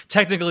King.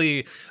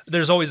 Technically,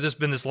 there's always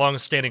been this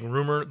long-standing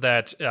rumor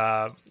that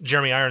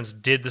Jeremy Irons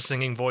did the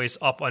singing voice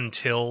up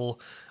until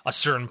a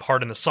certain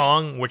part in the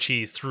song, which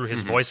he threw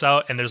his voice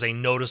out, and there's a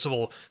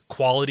noticeable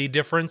quality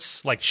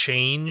difference, like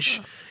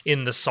change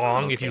in the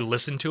song if you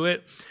listen to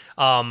it.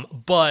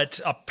 But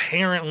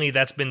apparently,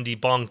 that's been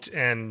debunked,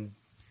 and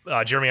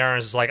Jeremy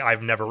Irons is like,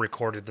 I've never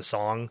recorded the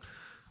song.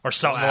 Or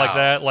something like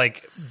that.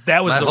 Like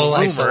that was My the whole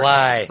rumor, life's a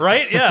lie.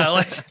 right? Yeah.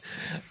 Like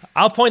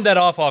I'll point that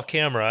off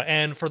camera.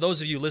 And for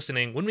those of you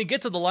listening, when we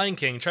get to The Lion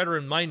King, try to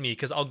remind me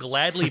because I'll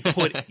gladly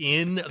put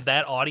in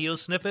that audio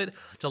snippet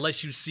to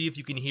let you see if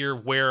you can hear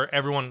where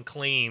everyone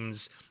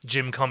claims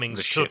Jim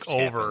Cummings took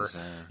over.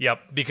 Yep.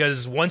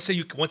 Because once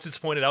it's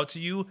pointed out to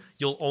you,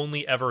 you'll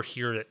only ever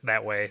hear it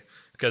that way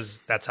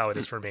because that's how it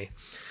is for me.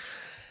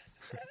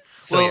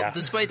 So,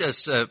 despite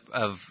us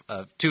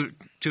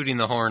tooting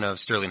the horn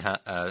of Sterling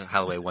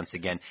Holloway once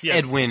again, yes.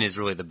 Ed Wynn is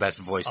really the best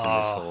voice in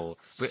this whole.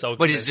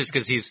 But it's just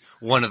because he's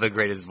one of the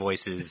greatest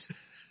voices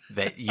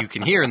that you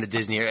can hear in the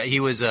Disney era. He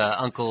was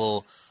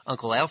Uncle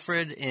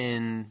Alfred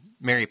in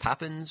Mary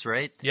Poppins,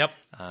 right? Yep.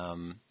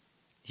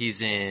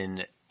 He's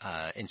in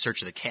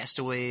Search of the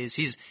Castaways.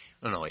 He's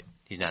not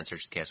in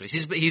Search of the Castaways.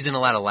 He's in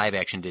a lot of live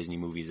action Disney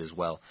movies as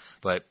well.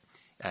 But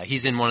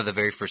he's in one of the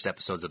very first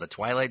episodes of The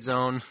Twilight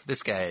Zone.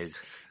 This guy is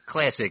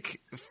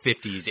classic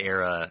 50s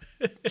era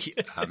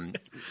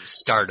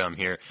stardom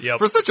here. Yep.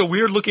 For such a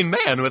weird-looking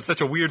man with such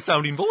a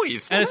weird-sounding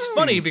voice. And it's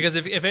funny because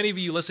if any of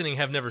you listening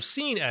have never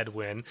seen Ed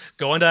Wynn,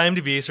 go into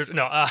IMDb.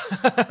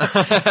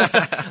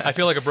 I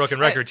feel like a broken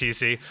record,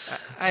 TC.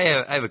 I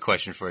have a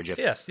question for you,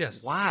 Jeff.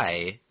 Yes.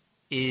 Why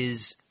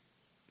is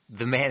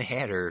the Mad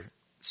Hatter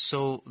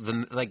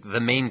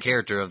the main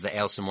character of the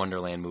Alice in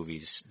Wonderland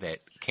movies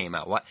that came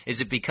out? What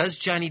is it because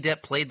Johnny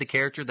Depp played the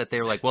character that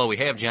they were like, well, we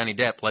have Johnny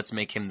Depp, let's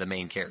make him the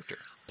main character?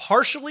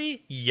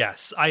 Partially,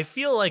 yes. I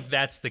feel like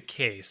that's the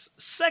case.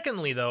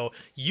 Secondly, though,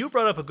 you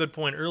brought up a good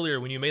point earlier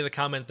when you made the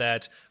comment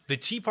that the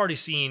Tea Party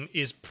scene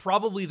is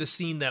probably the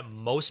scene that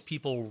most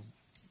people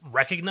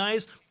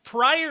recognize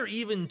prior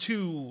even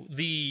to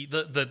the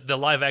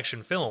live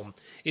action film.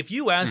 If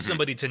you ask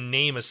somebody to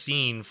name a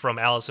scene from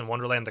Alice in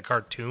Wonderland the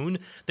cartoon,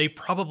 they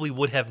probably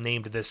would have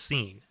named this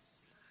scene.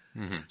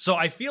 So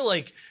I feel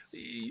like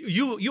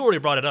you already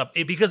brought it up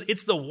because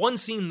it's the one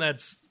scene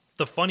that's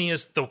the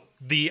funniest,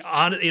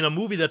 in a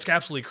movie that's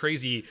absolutely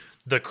crazy,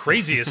 the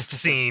craziest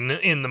scene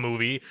in the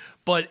movie,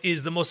 but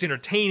is the most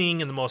entertaining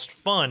and the most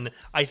fun.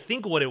 I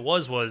think what it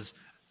was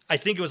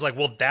like,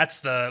 well,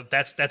 that's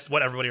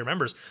what everybody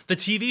remembers. The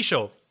TV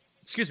show,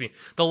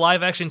 the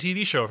live action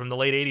TV show from the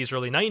late 80s,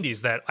 early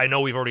 90s that I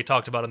know we've already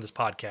talked about on this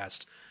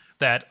podcast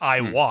that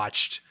I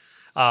watched.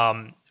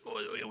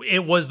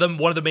 It was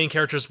one of the main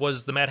characters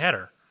was the Mad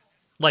Hatter.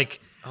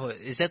 Like,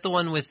 is that the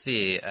one with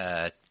the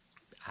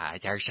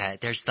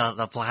there's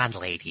the blonde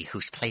lady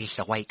who plays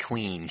the White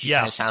Queen. She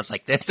kind of sounds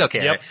like this.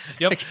 Okay. Yep.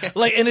 Yep.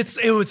 Like, and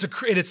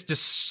it's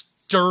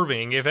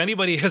disturbing. If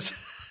anybody has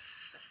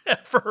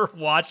ever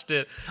watched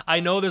it, I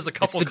know there's a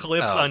couple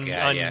clips on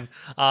YouTube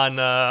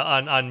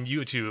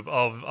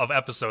of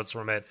episodes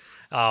from it.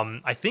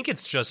 I think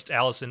it's just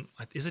Alice in.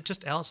 Is it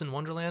just Alice in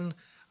Wonderland?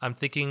 I'm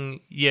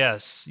thinking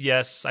yes.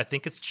 I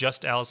think it's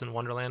just Alice in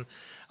Wonderland.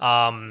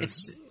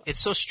 It's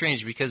so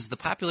strange because the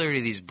popularity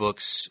of these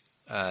books,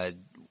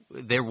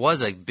 there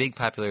was a big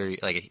popularity,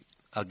 like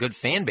a good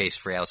fan base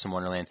for Alice in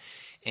Wonderland,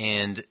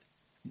 and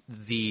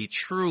the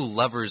true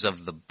lovers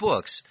of the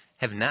books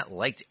have not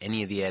liked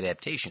any of the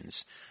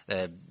adaptations.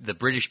 The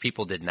British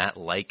people did not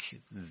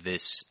like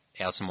this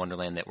Alice in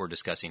Wonderland that we're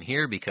discussing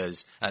here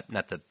because,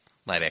 not the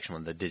live action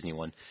one, the Disney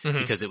one,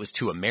 because it was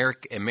too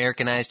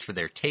Americanized for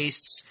their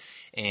tastes,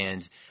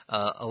 and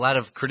a lot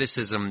of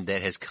criticism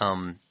that has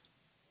come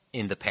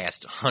in the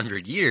past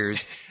 100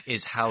 years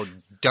is how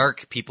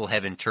dark people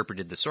have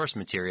interpreted the source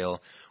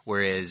material,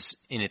 whereas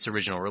in its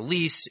original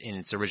release, in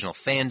its original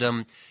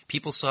fandom,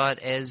 people saw it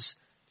as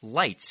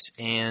light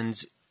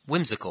and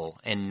whimsical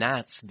and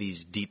not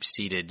these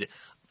deep-seated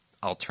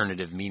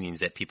alternative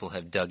meanings that people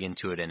have dug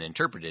into it and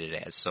interpreted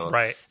it as. So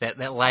right. that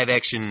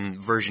live-action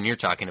version you're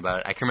talking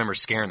about, I can remember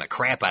scaring the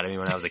crap out of me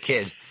when I was a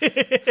kid.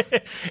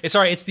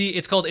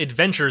 It's called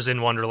Adventures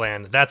in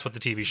Wonderland. That's what the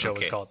TV show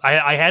is called.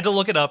 I had to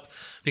look it up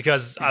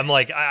because I'm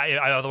like,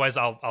 I otherwise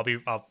I'll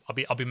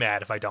be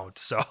mad if I don't.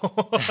 So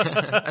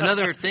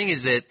another thing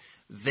is that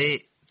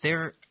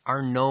there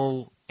are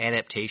no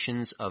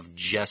adaptations of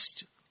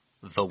just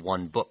the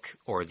one book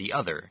or the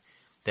other.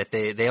 That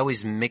they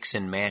always mix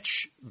and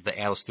match the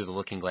Alice Through the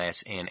Looking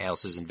Glass and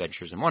Alice's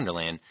Adventures in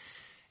Wonderland.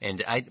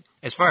 And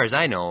as far as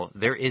I know,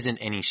 there isn't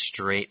any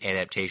straight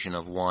adaptation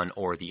of one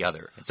or the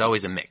other. It's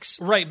always a mix.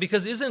 Right,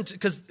 because in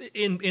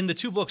the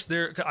two books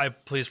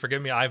please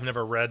forgive me, I've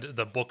never read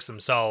the books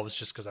themselves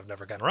just because I've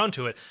never gotten around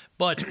to it.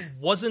 But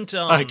wasn't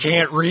I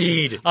can't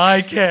read.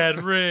 I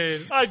can't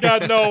read. I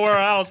got nowhere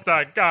else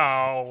to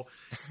go.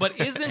 But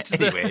isn't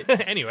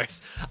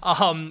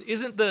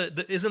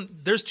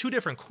isn't there's two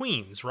different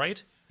queens,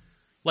 right?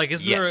 Like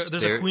there's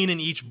a queen in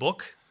each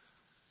book?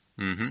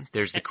 Mm-hmm.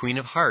 There's the Queen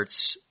of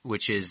Hearts,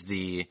 which is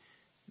the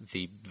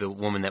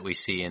woman that we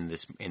see in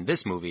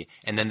this movie,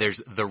 and then there's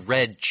the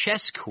Red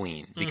Chess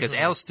Queen, because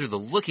Alice Through the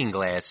Looking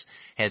Glass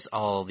has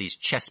all these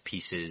chess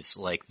pieces,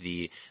 like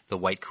the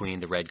White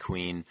Queen, the Red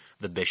Queen,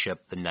 the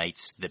Bishop, the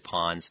Knights, the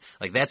Pawns.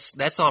 Like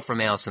that's all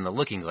from Alice in the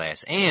Looking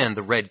Glass, and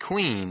the Red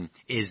Queen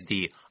is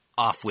the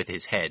off with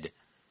his head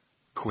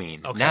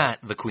queen, not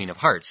the Queen of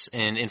Hearts.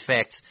 And in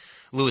fact,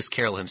 Lewis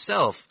Carroll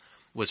himself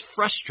was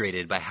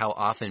frustrated by how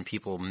often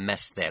people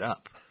messed that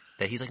up.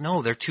 That he's like,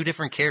 no, they're two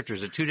different characters.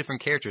 They're two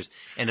different characters.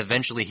 And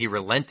eventually he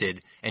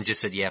relented and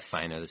just said, yeah,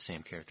 fine, they're the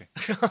same character.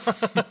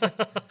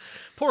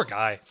 Poor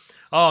guy.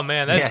 Oh,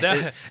 man.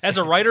 That, as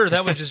a writer,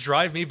 that would just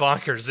drive me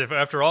bonkers. If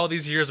after all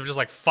these years, I'm just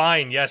like,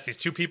 fine, yes, these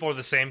two people are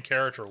the same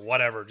character,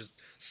 whatever. Just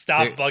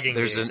stop bugging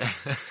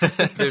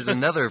me. There's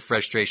another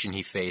frustration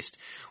he faced,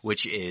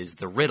 which is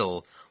the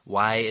riddle,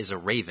 why is a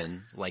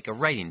raven like a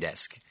writing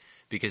desk?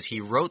 Because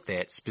he wrote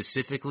that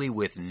specifically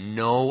with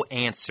no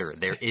answer.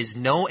 There is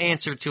no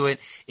answer to it.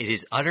 It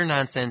is utter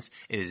nonsense.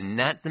 It is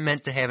not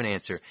meant to have an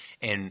answer.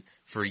 And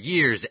for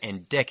years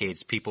and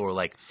decades, people were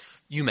like,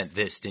 you meant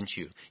this, didn't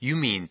you? You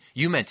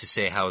meant to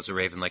say how is a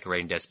raven like a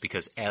writing desk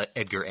because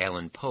Edgar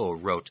Allan Poe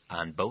wrote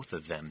on both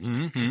of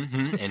them.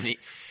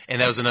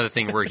 And that was another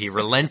thing where he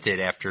relented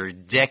after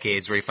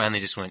decades, where he finally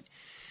just went,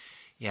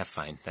 yeah,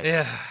 fine.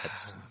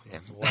 That's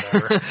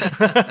whatever.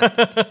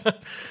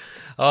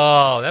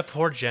 Oh, that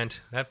poor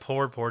gent. That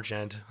poor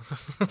gent.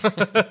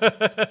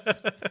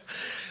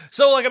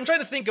 So, like, I'm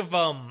trying to think of.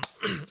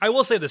 I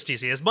will say this,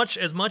 TC. As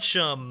much,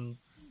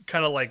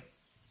 kind of like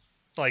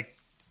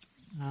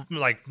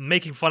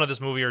making fun of this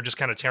movie or just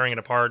kind of tearing it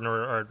apart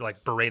or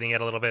like berating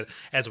it a little bit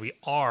as we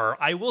are,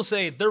 I will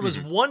say there was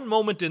one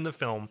moment in the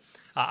film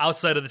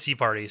outside of the tea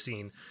party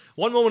scene.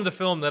 One moment in the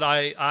film that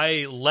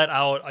I let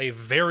out a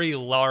very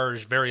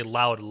large, very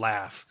loud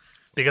laugh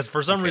because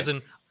for some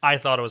reason I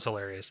thought it was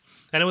hilarious.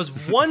 And it was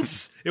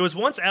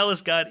once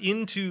Alice got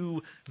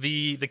into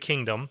the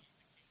kingdom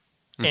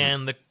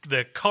and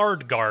the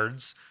card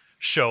guards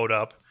showed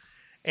up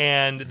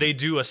and they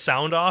do a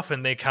sound off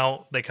and they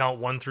count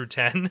 1 through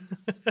 10.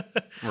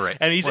 Right.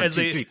 And 1,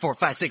 2, 3, 4,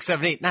 5, 6,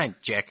 7, 8, 9,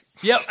 Jack.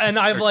 Yep, and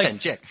I'm like 10,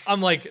 Jack.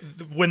 I'm like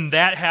when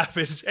that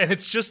happens and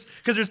it's just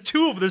because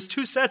there's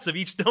two sets of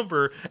each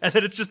number and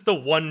then it's just the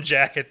one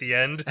Jack at the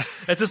end.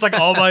 It's just like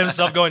all by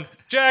himself going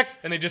Jack,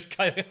 and they just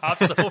kind of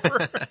hops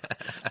over.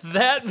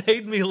 That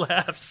made me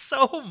laugh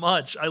so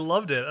much. I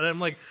loved it, and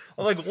I'm like,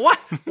 what?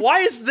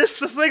 Why is this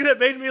the thing that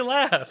made me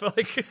laugh?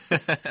 Like,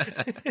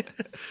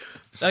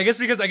 I guess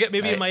because I get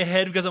maybe in my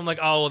head because I'm like,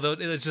 oh, well,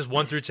 it's just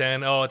 1 through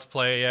 10. Oh, it's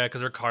play, yeah,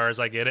 because they're cars.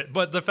 I get it.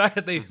 But the fact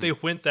that they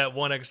went that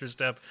one extra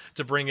step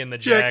to bring in the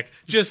Jack,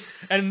 just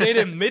and made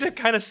it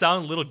kind of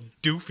sound a little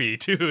doofy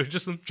too.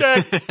 Just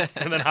Jack,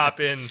 and then hop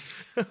in.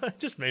 It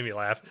just made me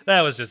laugh.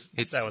 That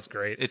was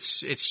great.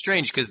 It's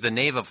strange because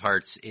the Knave of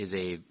Hearts is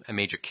a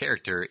major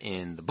character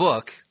in the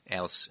book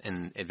Alice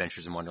in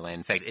Adventures in Wonderland.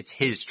 In fact, it's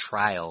his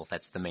trial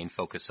that's the main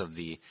focus of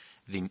the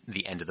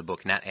end of the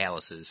book, not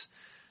Alice's.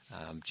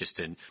 Just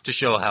to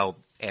show how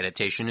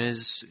adaptation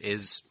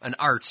is an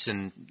art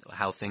and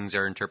how things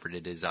are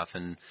interpreted is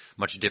often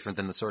much different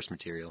than the source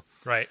material.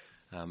 Right.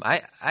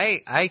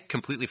 I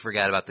completely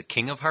forgot about the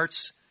King of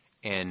Hearts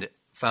and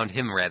found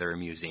him rather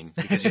amusing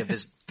because you have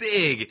this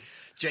big,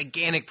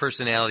 gigantic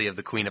personality of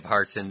the Queen of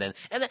Hearts, and then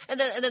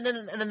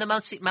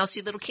the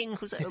mousy little king.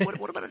 Who's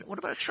what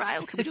about a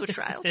trial? Can we do a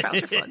trial?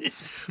 Trials are fun.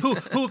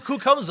 who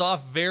comes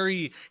off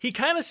very. He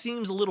kind of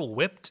seems a little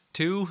whipped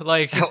too.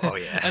 Like oh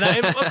yeah.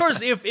 And of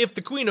course, if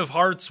the Queen of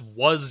Hearts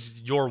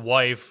was your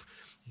wife.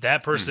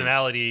 That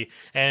personality,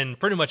 and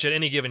pretty much at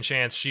any given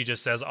chance, she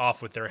just says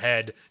off with their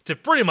head to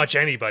pretty much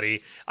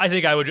anybody. I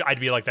think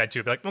I'd be like that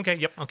too. Be like,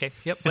 okay,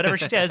 yep, whatever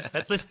she says,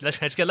 let's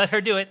just let her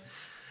do it.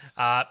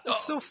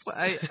 It's so fun.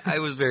 I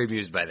was very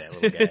amused by that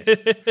little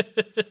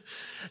guy.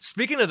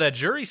 Speaking of that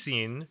jury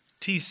scene,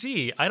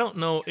 TC, I don't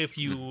know if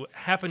you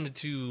happened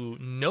to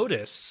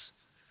notice,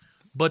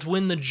 but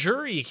when the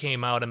jury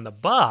came out in the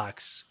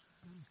box.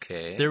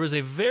 Okay. There was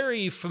a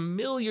very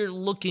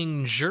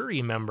familiar-looking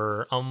jury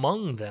member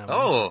among them.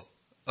 Oh,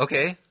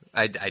 okay.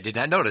 I did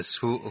not notice.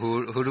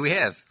 Who do we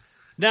have?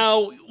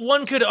 Now,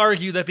 one could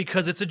argue that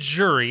because it's a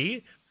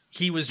jury,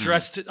 he was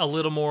dressed a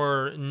little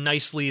more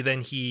nicely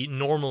than he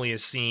normally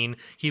is seen.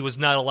 He was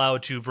not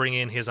allowed to bring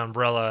in his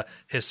umbrella,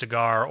 his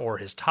cigar, or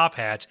his top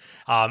hat,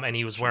 and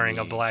he was wearing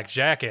a black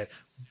jacket.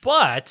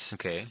 But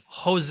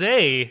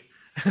Jose...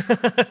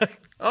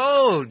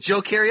 Oh,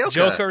 Joe Carioca.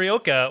 Joe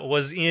Carioca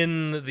was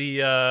in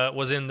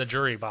the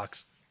jury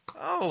box.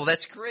 Oh,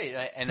 that's great.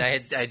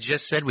 I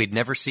just said we'd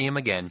never see him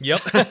again.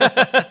 Yep.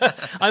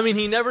 I mean,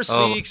 he never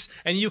speaks,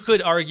 and you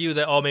could argue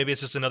that maybe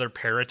it's just another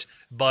parrot,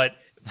 but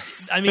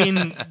I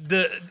mean,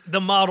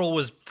 the model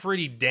was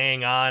pretty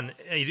dang on,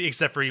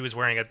 except for he was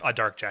wearing a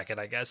dark jacket,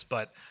 I guess,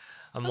 but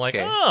I'm like,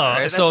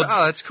 right,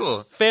 that's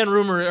cool. Fan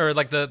rumor, or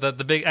like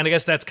the big, and I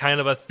guess that's kind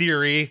of a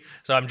theory.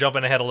 So I'm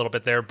jumping ahead a little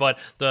bit there, but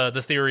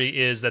the theory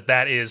is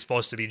that is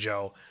supposed to be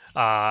Joe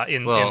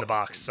in the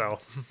box. So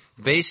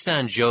based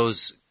on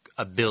Joe's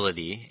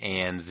ability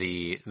and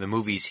the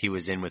movies he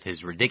was in with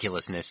his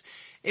ridiculousness,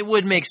 it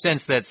would make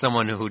sense that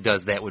someone who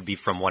does that would be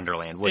from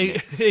Wonderland, wouldn't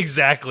it?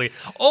 Exactly.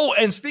 Oh,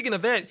 and speaking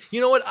of that, you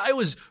know what? I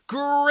was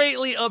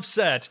greatly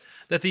upset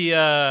that the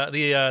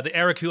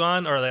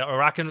Aracuan or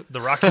the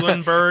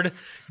Rakuan bird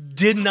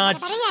did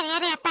not.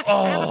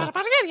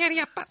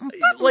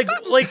 Like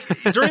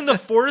during the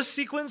forest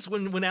sequence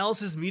when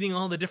Alice is meeting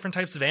all the different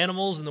types of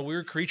animals and the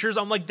weird creatures,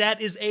 I'm like, that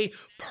is a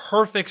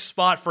perfect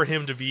spot for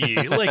him to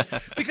be. Like,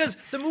 because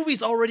the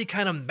movie's already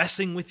kind of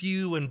messing with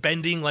you and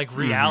bending like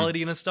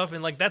reality and stuff,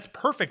 and like that's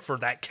perfect for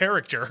that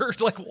character.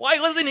 Like, why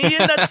wasn't he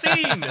in that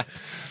scene?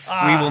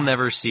 We will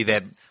never see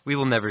that. We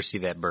will never see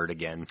that bird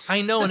again.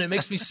 I know, and it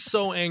makes me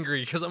so angry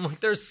because I'm like,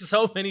 there's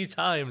so many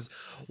times.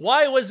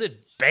 Why was it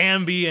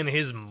Bambi and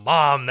his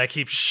mom that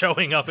keeps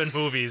showing up in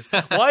movies?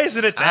 Why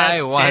isn't it that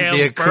I want damn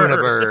the Akuna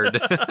bird?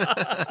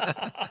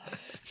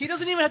 He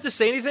doesn't even have to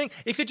say anything.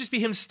 It could just be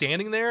him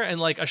standing there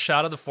and like a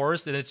shot of the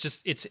forest, and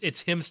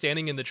it's him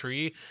standing in the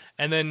tree,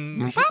 and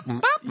then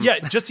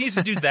just needs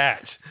to do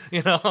that,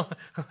 you know.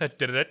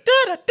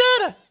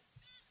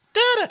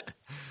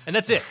 And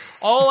that's it.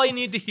 All I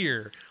need to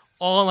hear,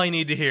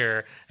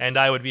 and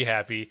I would be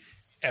happy.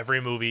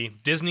 Every movie,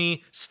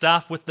 Disney,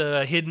 stop with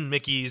the hidden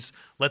Mickeys.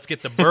 Let's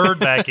get the bird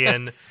back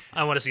in.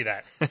 I want to see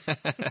that.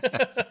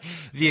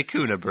 The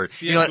Akuna bird.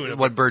 You know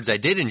what birds I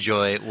did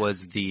enjoy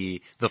was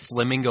the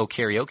flamingo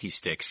karaoke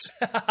sticks.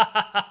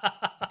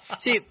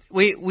 See,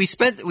 we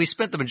spent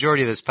the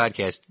majority of this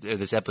podcast,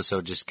 this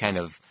episode, just kind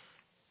of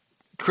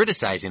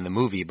criticizing the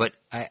movie, but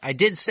I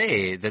did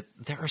say that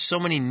there are so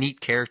many neat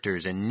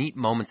characters and neat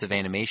moments of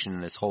animation in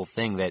this whole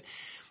thing that,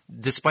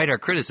 despite our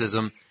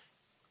criticism,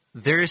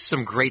 there is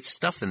some great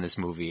stuff in this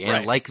movie,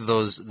 and like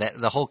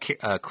the whole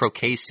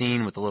croquet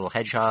scene with the little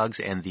hedgehogs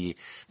and the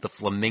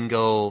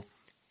flamingo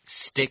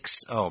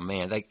sticks. Oh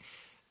man, like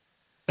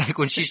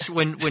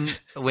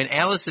when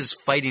Alice is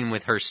fighting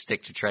with her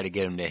stick to try to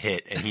get him to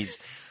hit, and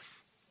he's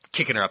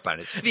kicking her up on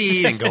his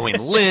feet and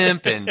going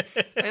limp, and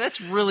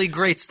that's really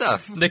great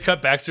stuff. They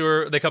cut back to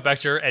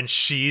her, and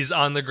she's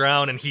on the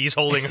ground, and he's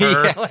holding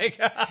her. Yeah. Like,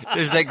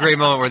 there's that great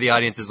moment where the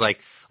audience is like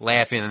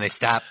laughing, and they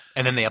stop,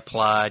 and then they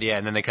applaud,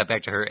 and then they cut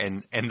back to her,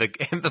 and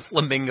the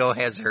flamingo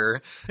has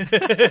her.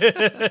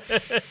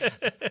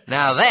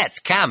 Now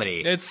that's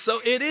comedy.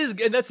 It is,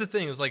 and that's the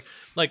thing. Is like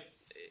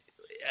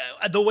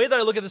the way that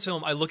I look at this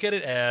film, I look at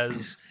it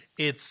as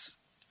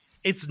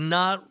it's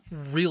not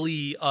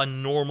really a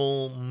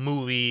normal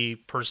movie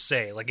per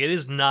se. Like, it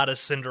is not a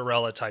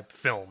Cinderella type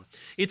film.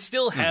 It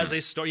still has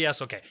a story.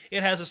 Yes, okay.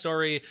 It has a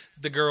story.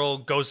 The girl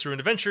goes through an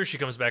adventure. She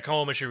comes back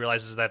home and she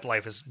realizes that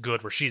life is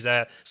good where she's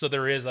at. So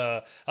there is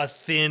a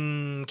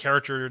thin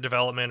character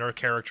development or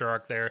character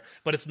arc there.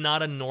 But it's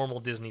not a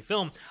normal Disney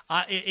film.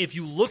 If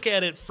you look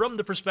at it from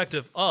the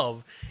perspective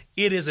of,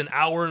 it is an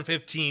hour and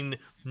 15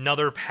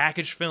 another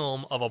packaged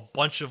film of a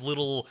bunch of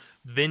little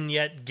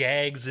vignette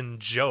gags and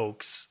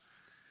jokes.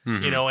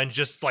 You know, and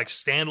just like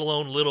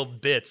standalone little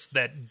bits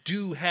that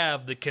do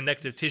have the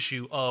connective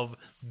tissue of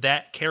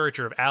that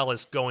character of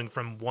Alice going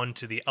from one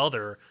to the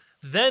other,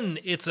 then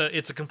it's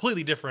a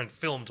completely different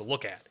film to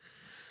look at.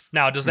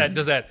 Now, does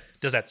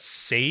that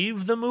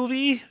save the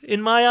movie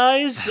in my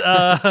eyes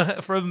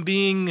from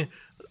being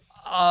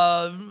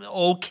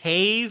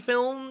okay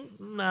film?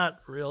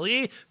 Not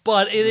really,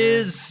 but it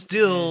is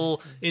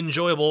still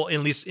enjoyable,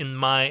 at least in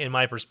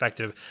my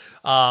perspective.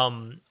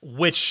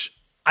 Which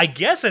I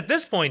guess at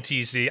this point,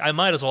 TC, I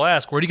might as well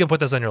ask, where are you gonna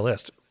put this on your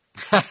list?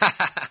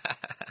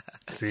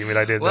 See what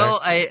I did Well,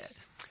 there?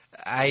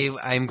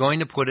 I'm going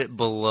to put it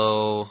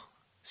below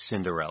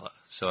Cinderella.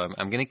 So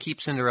I'm going to keep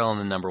Cinderella in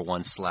the number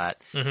 1 slot,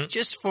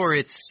 just for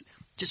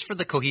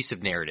the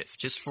cohesive narrative,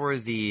 just for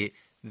the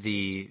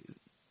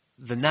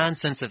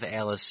nonsense of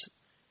Alice,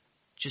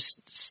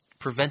 just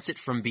prevents it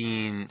from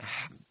being.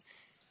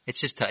 It's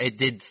just it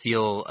did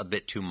feel a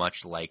bit too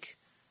much like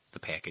the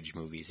package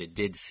movies. It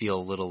did feel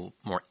a little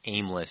more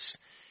aimless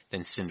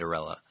than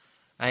Cinderella.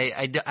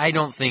 I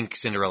don't think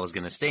Cinderella's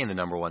going to stay in the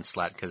number 1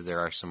 slot because there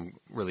are some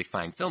really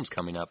fine films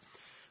coming up.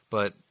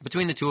 But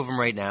between the two of them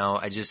right now,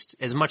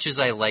 as much as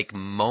I like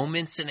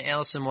moments in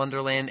Alice in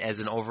Wonderland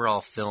as an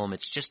overall film,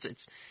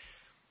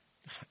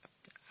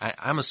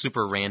 I'm a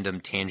super random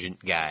tangent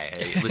guy.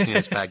 Listening to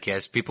this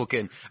podcast, people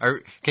can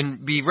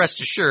be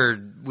rest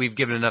assured we've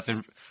given enough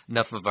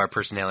of our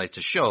personalities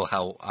to show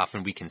how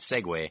often we can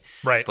segue.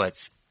 Right.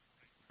 But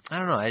I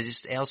don't know.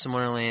 Alice in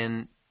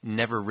Wonderland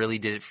never really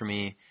did it for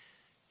me,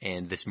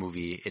 and this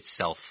movie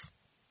itself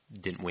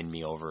didn't win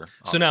me over.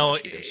 So now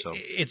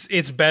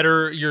it's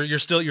better.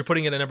 You're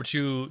putting it at number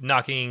 2,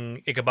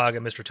 knocking Ichabod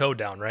and Mr. Toad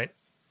down, right?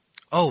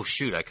 Oh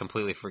shoot! I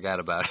completely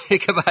forgot about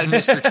Ichabod and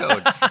Mr.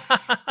 Toad.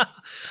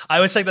 I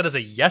would take that as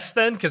a yes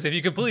then, because if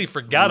you completely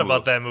forgot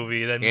about that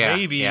movie, then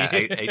maybe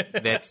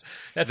that's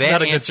not a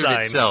good answered sign.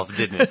 Itself,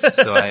 didn't it?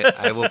 So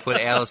I will put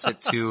Alice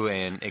at 2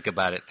 and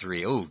Ichabod at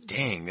 3. Oh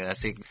dang!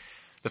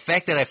 The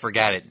fact that I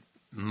forgot it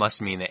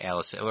must mean that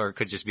Alice, or it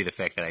could just be the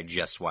fact that I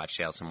just watched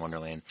Alice in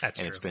Wonderland. That's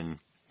true. It's been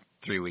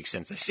 3 weeks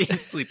since I've seen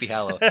Sleepy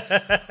Hollow.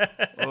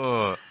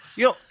 Oh,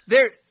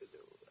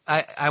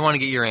 I want to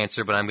get your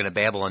answer, but I'm going to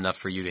babble enough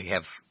for you to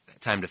have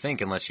time to think,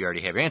 unless you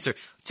already have your answer.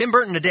 Tim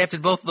Burton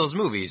adapted both of those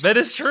movies. That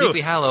is true.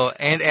 Sleepy Hollow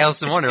and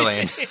Alice in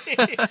Wonderland.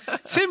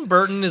 Tim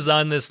Burton is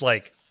on this,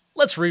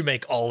 let's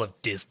remake all of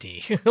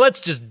Disney. Let's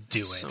just do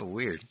it. So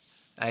weird.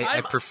 I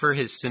prefer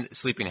his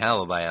Sleeping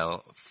Hollow by a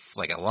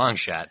long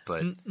shot,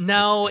 but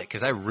now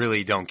because I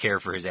really don't care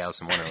for his Alice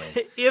in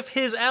Wonderland. If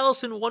his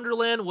Alice in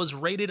Wonderland was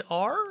rated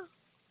R,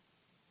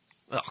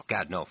 oh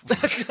God, no.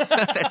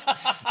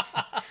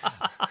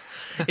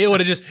 it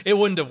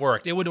wouldn't have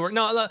worked. It wouldn't work.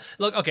 No,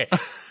 look, okay.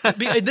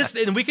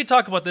 And we could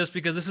talk about this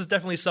because this is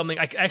definitely something.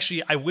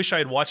 I wish I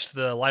had watched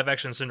the live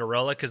action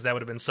Cinderella, because that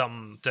would have been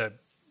something to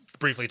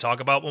briefly talk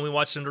about when we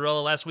watched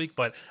Cinderella last week.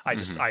 But I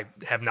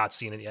have not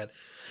seen it yet.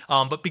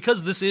 But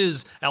because this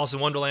is Alice in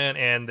Wonderland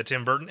and the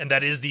Tim Burton, and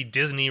that is the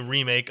Disney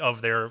remake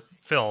of their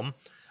film,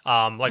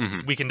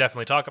 we can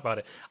definitely talk about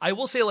it. I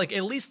will say,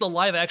 at least the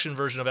live action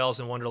version of Alice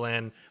in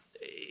Wonderland,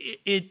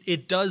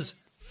 it does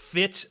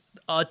fit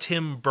a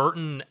Tim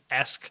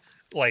Burton-esque,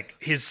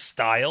 his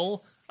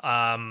style.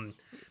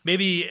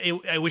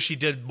 Maybe I wish he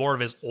did more of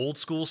his old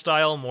school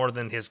style more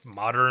than his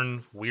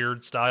modern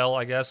weird style,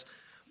 I guess.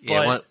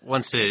 Yeah,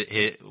 once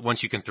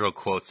you can throw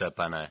quotes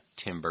up on a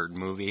Tim Burton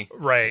movie,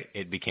 right?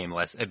 It became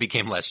less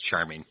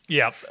charming.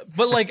 Yeah,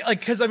 but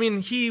because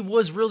he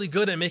was really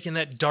good at making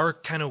that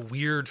dark kind of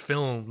weird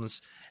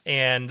films,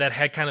 and that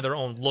had kind of their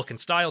own look and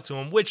style to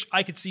them, which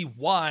I could see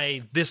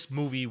why this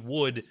movie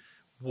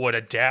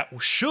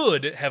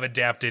should have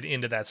adapted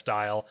into that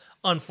style.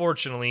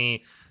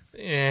 Unfortunately,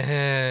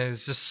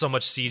 it's just so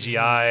much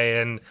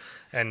CGI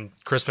and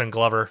Crispin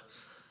Glover.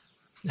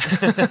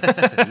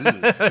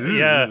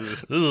 Yeah,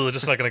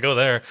 just not gonna go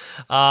there.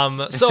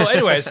 So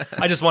anyways,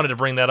 I just wanted to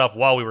bring that up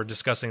while we were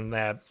discussing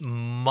that.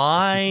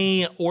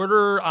 My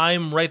order,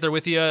 I'm right there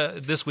with you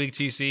this week,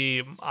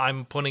 TC.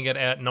 I'm putting it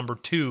at number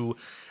 2.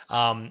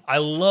 I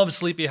love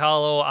Sleepy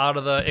Hollow out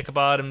of the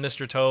Ichabod and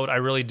Mr. Toad. I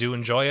really do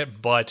enjoy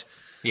it, but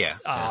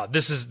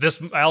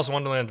this Alice in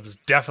Wonderland was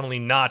definitely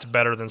not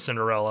better than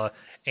Cinderella,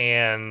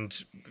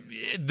 and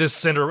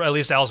at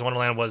least Alice in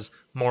Wonderland was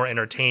more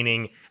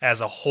entertaining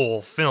as a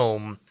whole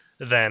film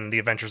than The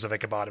Adventures of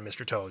Ichabod and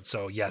Mr. Toad.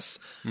 So yes,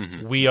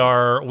 we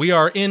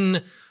are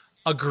in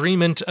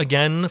agreement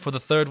again for the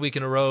 3rd week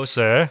in a row,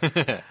 sir.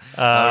 All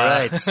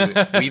right, so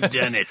we've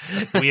done it.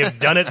 We have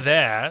done it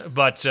there,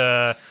 but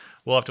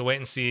we'll have to wait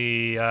and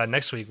see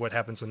next week what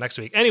happens with next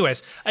week.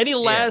 Anyways, any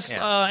last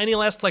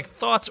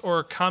thoughts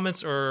or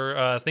comments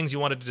or things you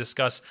wanted to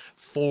discuss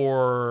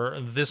for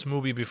this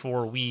movie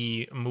before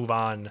we move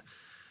on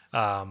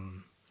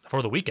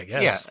for the week, I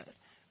guess? Yeah.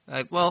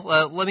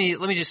 Let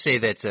me just say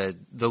that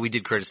though we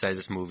did criticize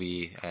this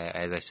movie,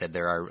 as I said,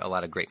 there are a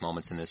lot of great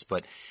moments in this,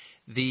 but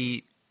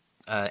the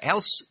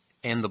Alice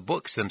and the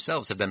books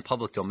themselves have been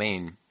public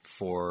domain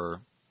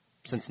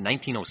since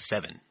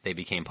 1907. They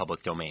became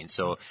public domain,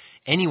 so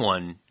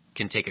anyone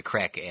can take a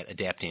crack at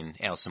adapting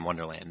Alice in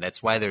Wonderland.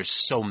 That's why there's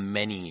so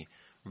many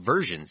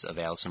versions of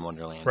Alice in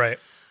Wonderland. Right.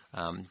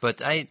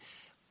 But I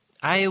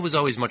was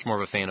always much more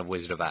of a fan of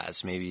Wizard of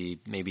Oz.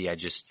 Maybe I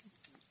just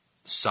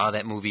saw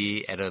that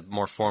movie at a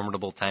more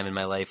formidable time in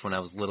my life when I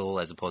was little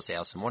as opposed to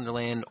Alice in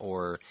Wonderland,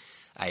 or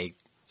I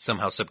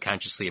somehow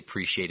subconsciously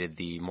appreciated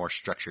the more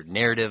structured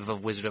narrative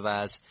of Wizard of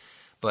Oz.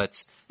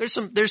 But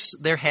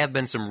there have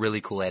been some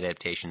really cool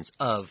adaptations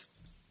of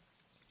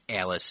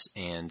Alice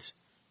and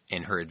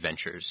her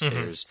adventures.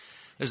 Mm-hmm.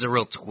 There's a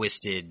real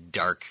twisted,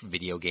 dark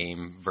video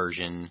game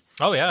version.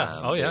 Oh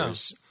yeah,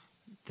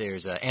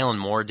 There's Alan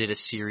Moore did a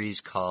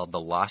series called The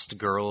Lost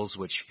Girls,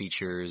 which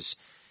features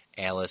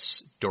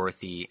Alice,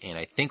 Dorothy, and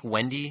I think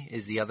Wendy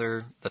is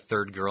the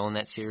third girl in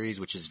that series,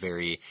 which is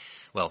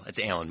it's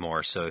Alan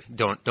Moore, so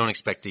don't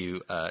expect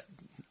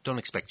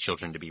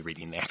children to be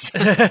reading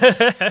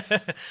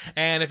that.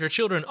 And if your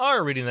children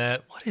are reading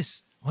that, what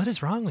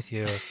is wrong with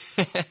you?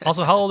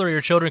 Also, how old are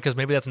your children? Because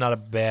maybe that's not a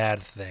bad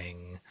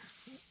thing.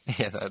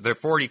 Yeah, they're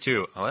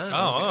 42. Okay.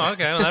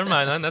 Well, never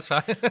mind then. That's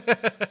fine.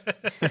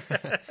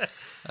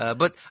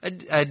 But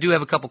I do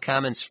have a couple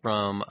comments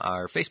from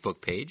our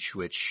Facebook page,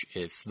 which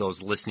if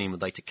those listening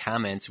would like to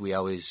comment, we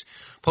always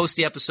post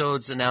the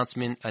episodes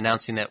announcing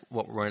that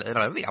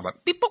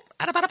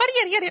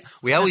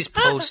we always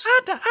post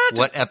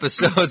what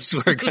episodes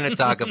we're going to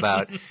talk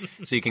about,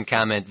 so you can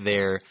comment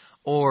there.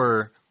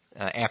 Or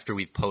after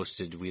we've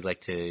posted, we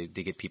like to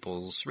get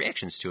people's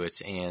reactions to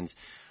it. And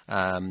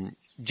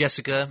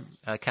Jessica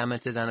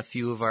commented on a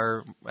few of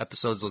our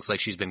episodes. Looks like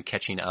she's been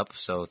catching up,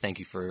 so thank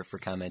you for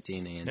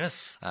commenting. And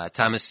yes,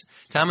 Thomas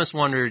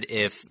wondered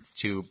if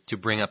to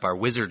bring up our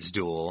Wizards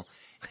duel,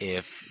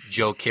 if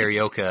Joe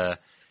Carioca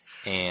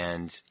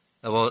and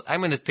I'm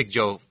going to pick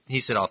Joe.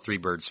 He said all three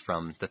birds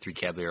from the Three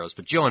Caballeros,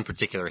 but Joe in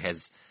particular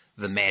has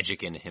the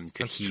magic in him.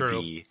 Could he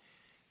be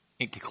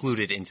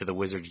included into the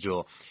Wizards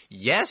duel?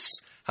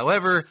 Yes.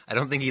 However, I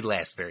don't think he'd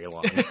last very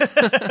long.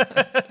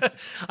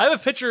 I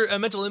have a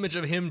mental image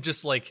of him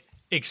just like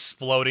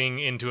exploding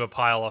into a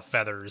pile of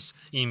feathers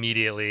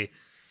immediately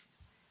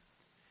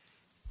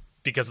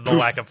because of the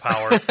lack of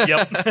power.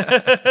 Yep.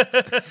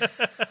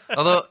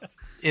 Although,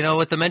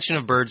 with the mention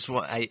of birds,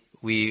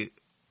 we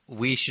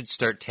should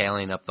start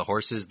tallying up the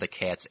horses, the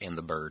cats, and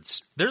the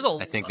birds.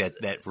 I think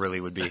that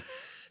really would be.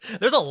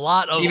 There's a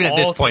lot of even at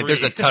this point. Three.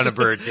 There's a ton of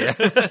birds. Yeah.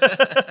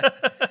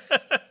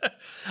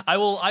 I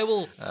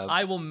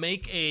will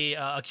make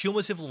a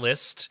cumulative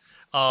list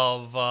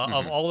of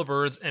all the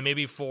birds, and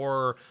maybe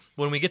for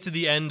when we get to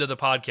the end of the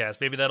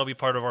podcast, maybe that'll be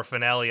part of our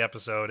finale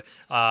episode.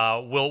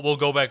 We'll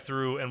go back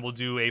through and we'll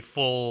do a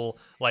full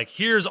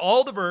here's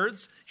all the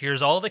birds,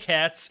 here's all the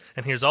cats,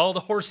 and here's all the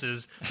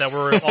horses that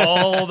were in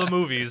all the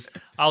movies.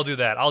 I'll do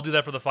that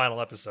for the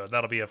final episode.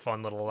 That'll be a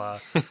fun little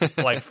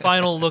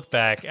final look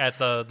back at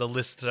the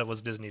list that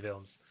was Disney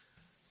films.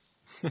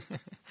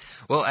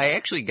 Well, I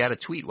actually got a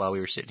tweet while we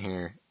were sitting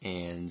here,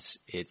 and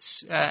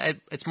it's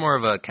more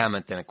of a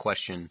comment than a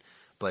question,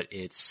 but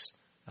it's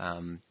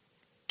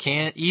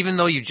even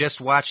though you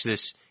just watched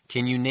this,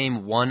 can you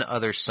name one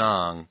other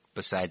song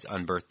besides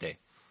 "Unbirthday"?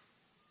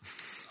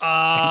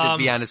 And to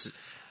be honest,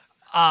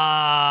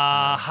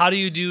 how do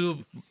you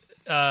do?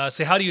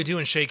 Say how do you do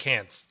and shake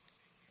hands,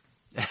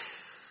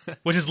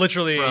 which is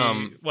literally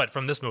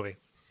from this movie.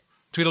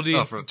 Tweedledee,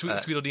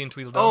 Tweedledee and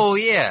Tweedledum. Oh,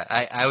 yeah.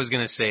 I was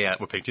going to say,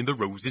 we're painting the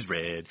roses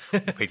red. We're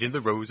painting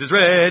the roses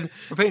red.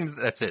 We're painting...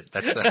 That's it.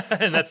 That's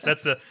and that's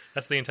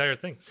the entire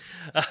thing.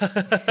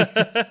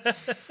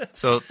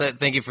 So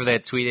thank you for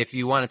that tweet. If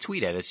you want to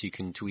tweet at us, you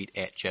can tweet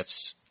at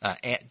Jeff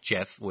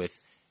with...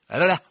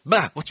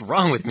 What's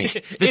wrong with me?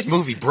 This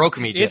movie broke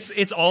me, Jeff.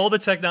 It's all the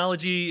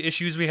technology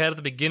issues we had at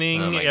the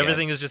beginning. Oh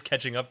Everything is just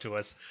catching up to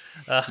us.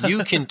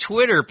 You can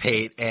Twitter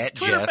pate at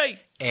Twitter Jeff,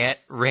 at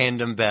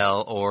Random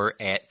Bell, or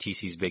at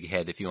TC's Big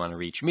Head if you want to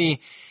reach me.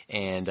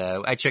 And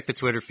I check the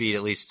Twitter feed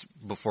at least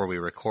before we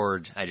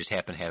record. I just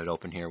happen to have it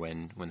open here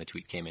when the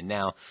tweet came in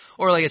now.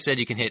 Or like I said,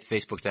 you can hit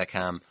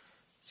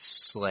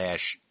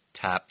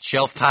facebook.com/Top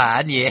Shelf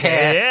Pod.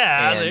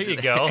 Yeah, there you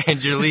go.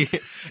 And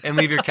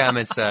leave your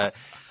comments.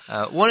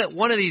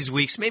 One of these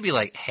weeks, maybe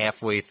like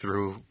halfway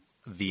through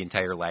the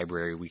entire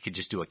library, we could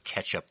just do a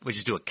catch up. We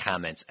just do a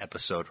comments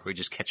episode where we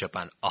just catch up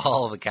on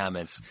all the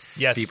comments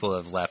people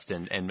have left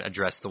and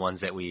address the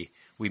ones that we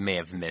may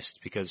have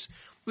missed, because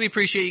we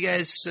appreciate you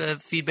guys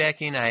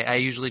feedbacking. I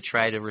usually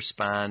try to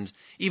respond,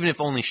 even if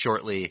only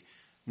shortly.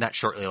 Not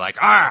shortly, briefly.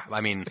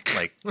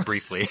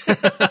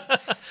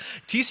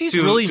 TC's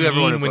really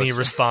mean when he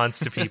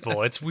responds to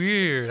people. It's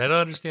weird. I don't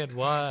understand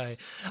why.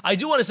 I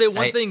do want to say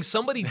one thing.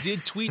 Somebody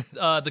did tweet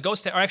the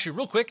Ghost Hat, or actually,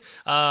 real quick,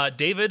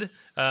 David,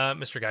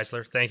 Mr.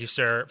 Geisler, thank you,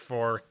 sir,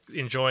 for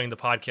enjoying the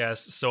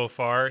podcast so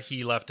far.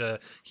 He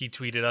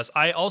tweeted us.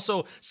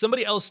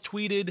 Somebody else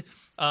tweeted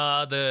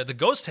the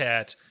Ghost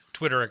Hat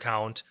Twitter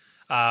account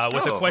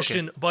with a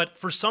question, but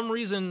for some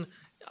reason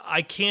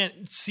I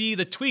can't see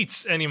the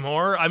tweets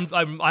anymore.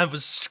 I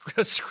was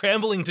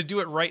scrambling to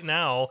do it right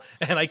now,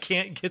 and I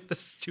can't get the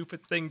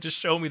stupid thing to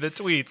show me the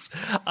tweets.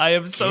 I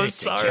am so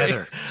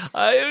sorry.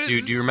 Do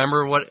you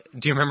remember what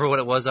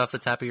it was off the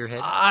top of your head?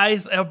 I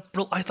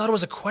thought it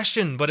was a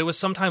question, but it was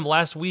sometime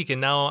last week,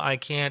 and now I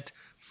can't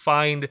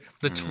find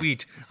the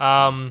tweet.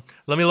 Let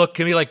me look.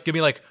 Give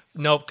me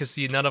Nope, because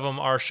see, none of them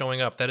are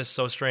showing up. That is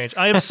so strange.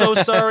 I am so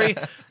sorry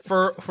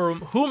for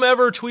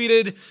whomever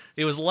tweeted.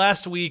 It was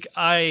last week.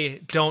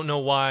 I don't know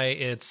why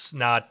it's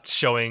not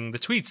showing the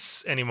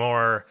tweets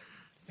anymore.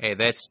 Hey,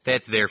 that's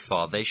their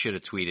fault. They should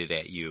have tweeted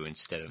at you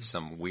instead of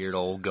some weird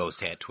old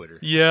ghost hat Twitter.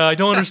 Yeah, I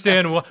don't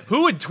understand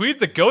who would tweet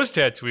the ghost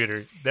hat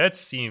tweeter. That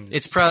seems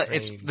It's probably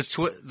strange.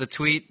 the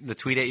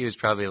tweet at you is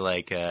probably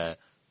like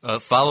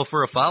follow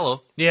for a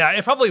follow. Yeah,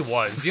 it probably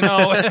was. You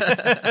know,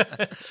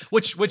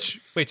 which wait,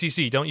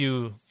 TC, don't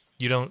you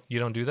don't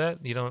do that?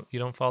 You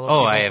don't follow? Oh,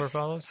 people I for have.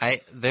 follows?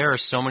 There are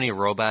so many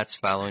robots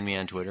following me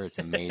on Twitter. It's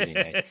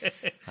amazing.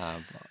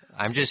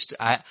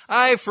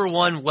 I for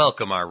one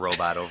welcome our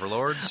robot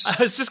overlords.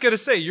 I was just gonna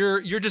say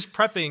you're just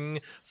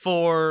prepping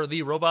for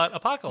the robot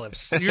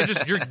apocalypse.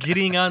 You're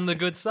getting on the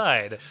good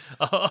side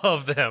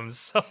of them.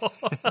 So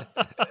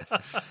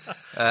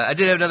I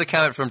did have another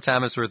comment from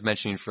Thomas worth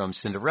mentioning from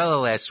Cinderella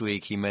last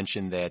week. He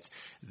mentioned that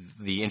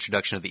the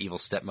introduction of the evil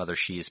stepmother,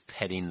 she is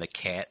petting the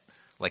cat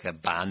like a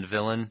Bond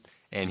villain,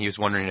 and he was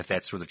wondering if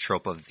that's where the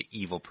trope of the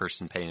evil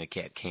person petting a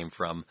cat came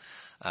from.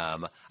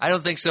 I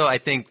don't think so. I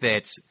think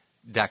that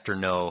Dr.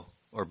 No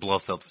or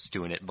Blofeld was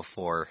doing it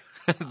before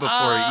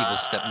evil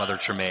stepmother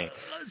Treme.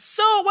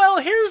 So, well,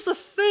 here's the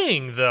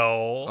thing,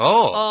 though.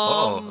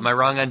 Am I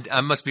wrong on?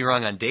 I must be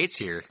wrong on dates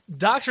here.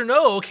 Dr.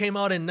 No came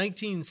out in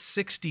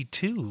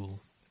 1962.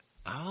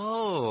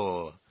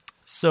 Oh,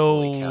 so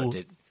holy cow!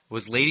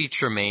 Was Lady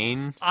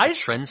Tremaine a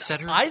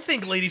trendsetter? I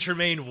think Lady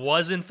Tremaine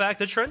was, in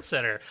fact, a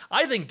trendsetter.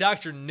 I think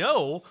Dr.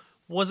 No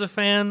was a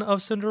fan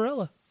of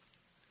Cinderella.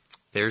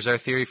 There's our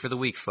theory for the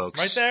week, folks.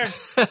 Right there.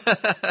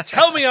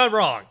 Tell me I'm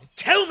wrong.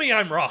 Tell me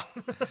I'm wrong.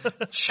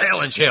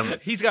 Challenge him.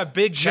 He's got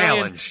big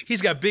giant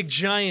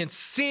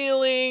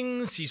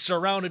ceilings. He's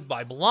surrounded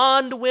by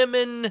blonde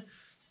women.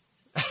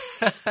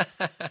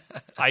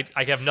 I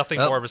have nothing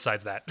more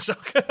besides that. So.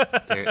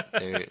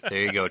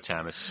 there you go,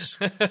 Thomas.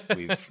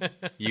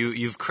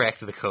 You've cracked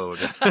the code.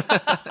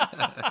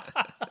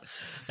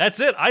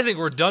 That's it. I think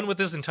we're done with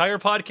this entire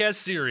podcast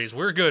series.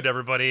 We're good,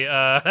 everybody.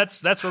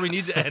 That's where we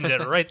need to end it,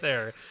 right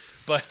there.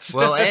 But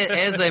well,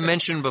 as I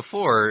mentioned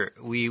before,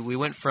 we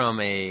went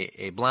from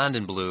a blonde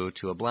in blue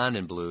to a blonde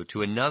in blue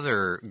to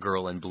another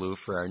girl in blue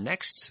for our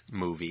next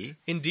movie.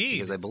 Indeed.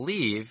 Because I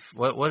believe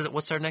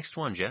what's our next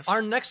one, Jeff?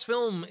 Our next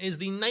film is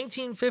the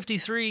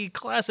 1953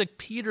 classic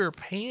Peter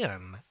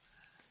Pan.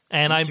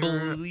 And I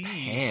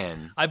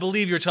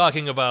believe you're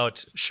talking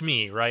about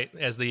Shmi, right?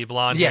 As the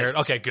blonde hair. Yes.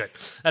 Okay, good.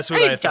 That's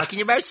what I'm talking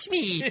about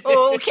Shmi.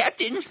 Oh,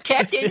 Captain.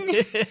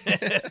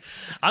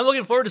 I'm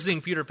looking forward to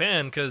seeing Peter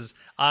Pan because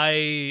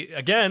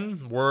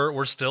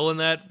we're still in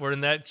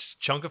that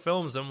chunk of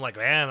films. I'm like,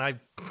 man,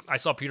 I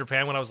saw Peter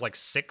Pan when I was like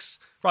 6,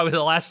 probably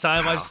the last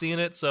time I've seen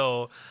it.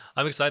 So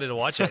I'm excited to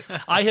watch it.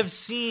 I have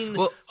seen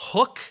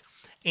Hook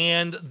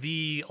and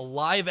the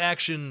live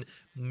action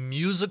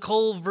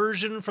musical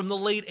version from the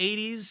late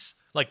 80s,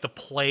 like the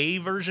play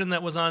version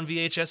that was on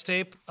VHS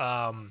tape.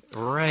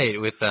 Right,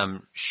 with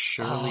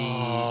Shirley.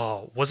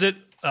 Oh, was it?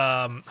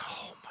 Oh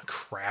my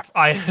crap!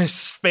 I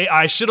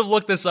should have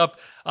looked this up.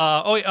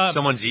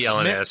 Someone's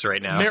yelling at us right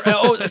now.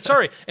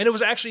 Sorry. And it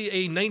was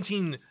actually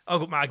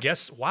I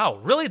guess. Wow,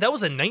 really? That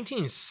was a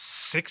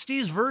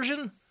 1960s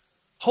version?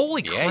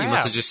 Holy crap! Yeah, you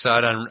must have just saw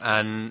it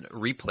on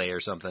replay or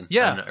something.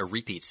 Yeah, on a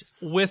repeat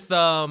with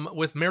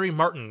Mary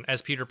Martin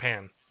as Peter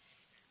Pan.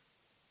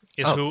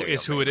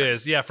 Is who it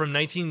is. Yeah, from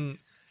the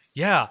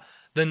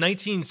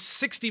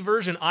 1960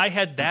 version. I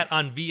had that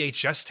on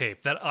VHS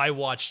tape that I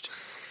watched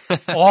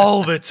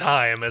all the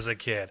time as a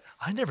kid.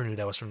 I never knew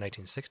that was from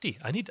 1960.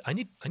 I need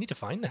to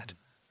find that.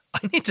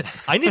 I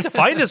need to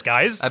find this,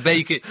 guys. I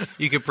bet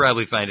you could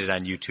probably find it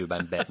on YouTube.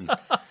 I'm betting.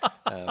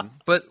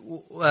 But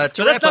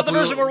so that's not the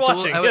version we're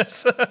watching.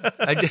 Yes,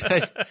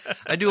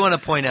 I do want to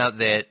point out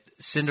that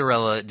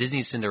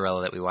Disney's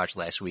Cinderella that we watched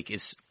last week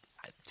is,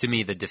 to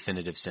me, the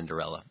definitive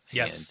Cinderella.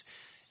 Yes.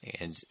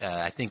 And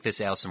I think this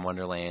Alice in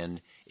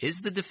Wonderland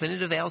is the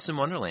definitive Alice in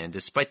Wonderland.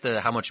 Despite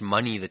how much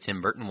money the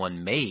Tim Burton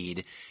one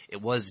made,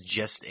 it was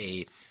just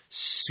a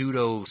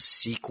pseudo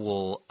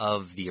sequel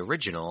of the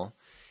original,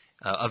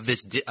 of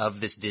this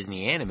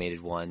Disney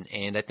animated one.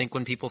 And I think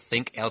when people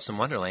think Alice in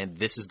Wonderland,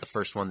 this is the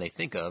first one they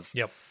think of.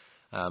 Yep.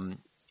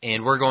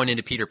 And we're going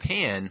into Peter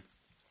Pan,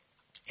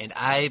 and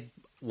I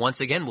once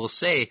again will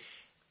say,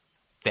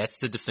 that's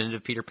the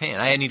definitive Peter Pan.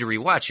 I need to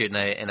rewatch it,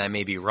 and I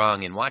may be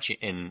wrong in watching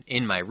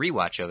in my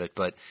rewatch of it,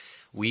 but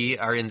we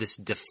are in this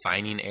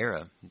defining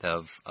era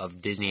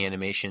of Disney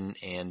animation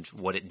and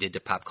what it did to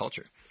pop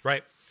culture.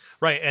 Right,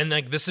 and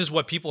this is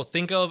what people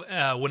think of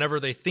whenever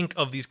they think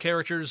of these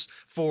characters.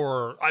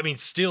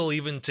 Still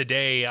even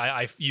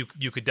today,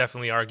 you could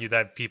definitely argue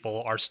that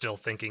people are still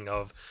thinking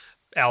of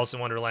Alice in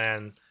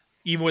Wonderland,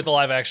 even with the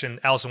live action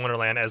Alice in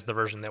Wonderland, as the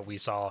version that we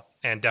saw,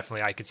 and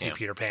definitely I could see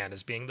Peter Pan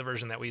as being the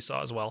version that we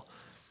saw as well.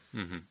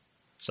 Mm-hmm.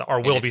 So,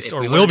 or will be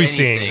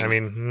seeing. I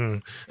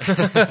mean,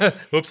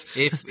 whoops.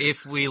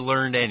 If we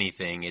learned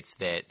anything, it's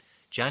that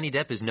Johnny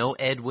Depp is no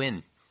Ed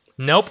Wynn.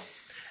 Nope,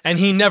 and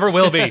he never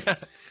will be.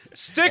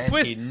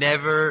 He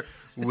never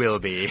will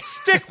be.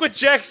 Stick with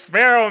Jack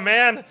Sparrow,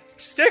 man.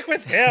 Stick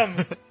with him.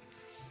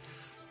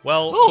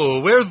 Well,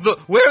 Oh, where's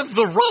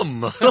the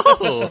rum?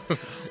 Oh.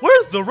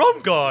 where's the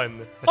rum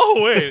gone?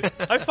 Oh, wait,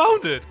 I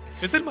found it.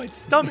 It's in my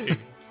stomach.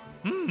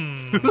 All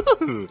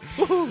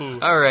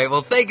right.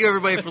 Well, thank you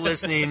everybody for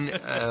listening.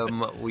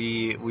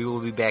 We will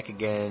be back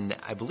again,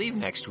 I believe,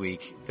 next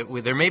week.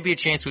 There may be a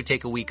chance we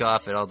take a week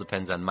off. It all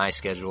depends on my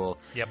schedule.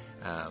 Yep.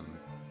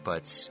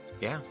 But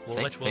yeah, We'll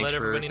let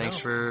everybody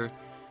thanks know.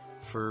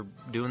 for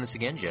doing this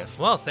again, Jeff.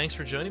 Well, thanks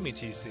for joining me,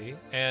 TC.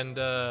 And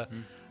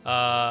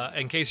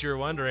in case you were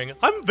wondering,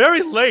 I'm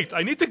very late.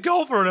 I need to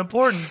go for an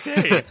important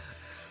date.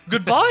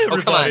 Goodbye,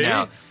 everybody. Oh, come on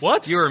now.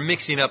 What? You are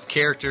mixing up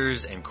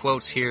characters and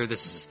quotes here.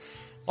 This is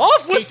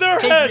Off with their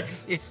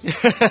heads!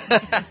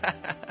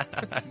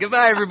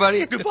 Goodbye,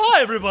 everybody. Goodbye,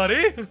 everybody.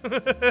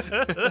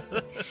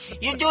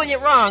 You're doing it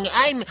wrong.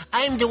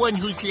 I'm the one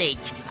who's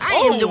late.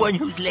 I am the one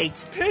who's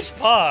late. Pish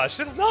posh.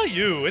 It's not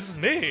you. It's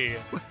me.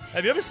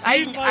 Have you ever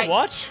seen my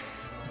watch?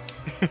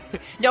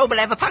 No, but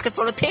I have a pocket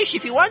full of fish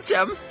if you want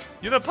some.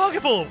 You have a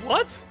pocket full of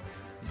what?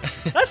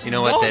 That's You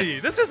know what, naughty.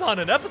 This is on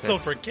an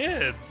episode for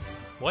kids.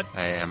 What?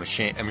 I'm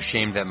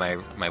ashamed that my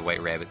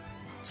White Rabbit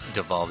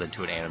devolved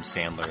into an Adam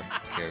Sandler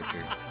character.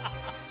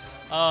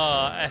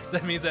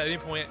 That means at any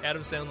point,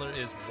 Adam Sandler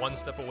is one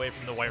step away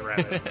from the White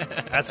Rabbit.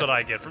 That's what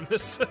I get from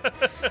this.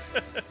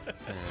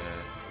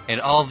 And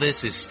all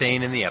this is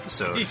staying in the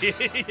episode.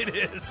 It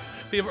is.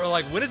 People are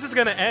like, when is this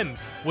going to end?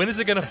 When is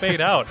it going to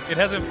fade out? It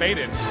hasn't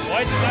faded.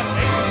 Why is it not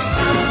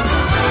fading?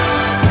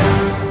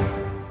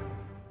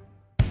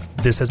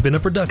 This has been a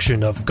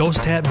production of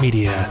Ghost Hat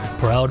Media,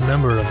 proud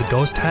member of the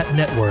Ghost Hat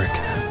Network.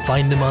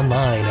 Find them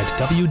online at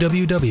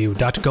www.ghosthat.net.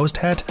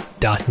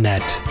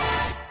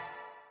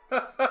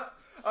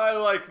 I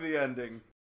like the ending.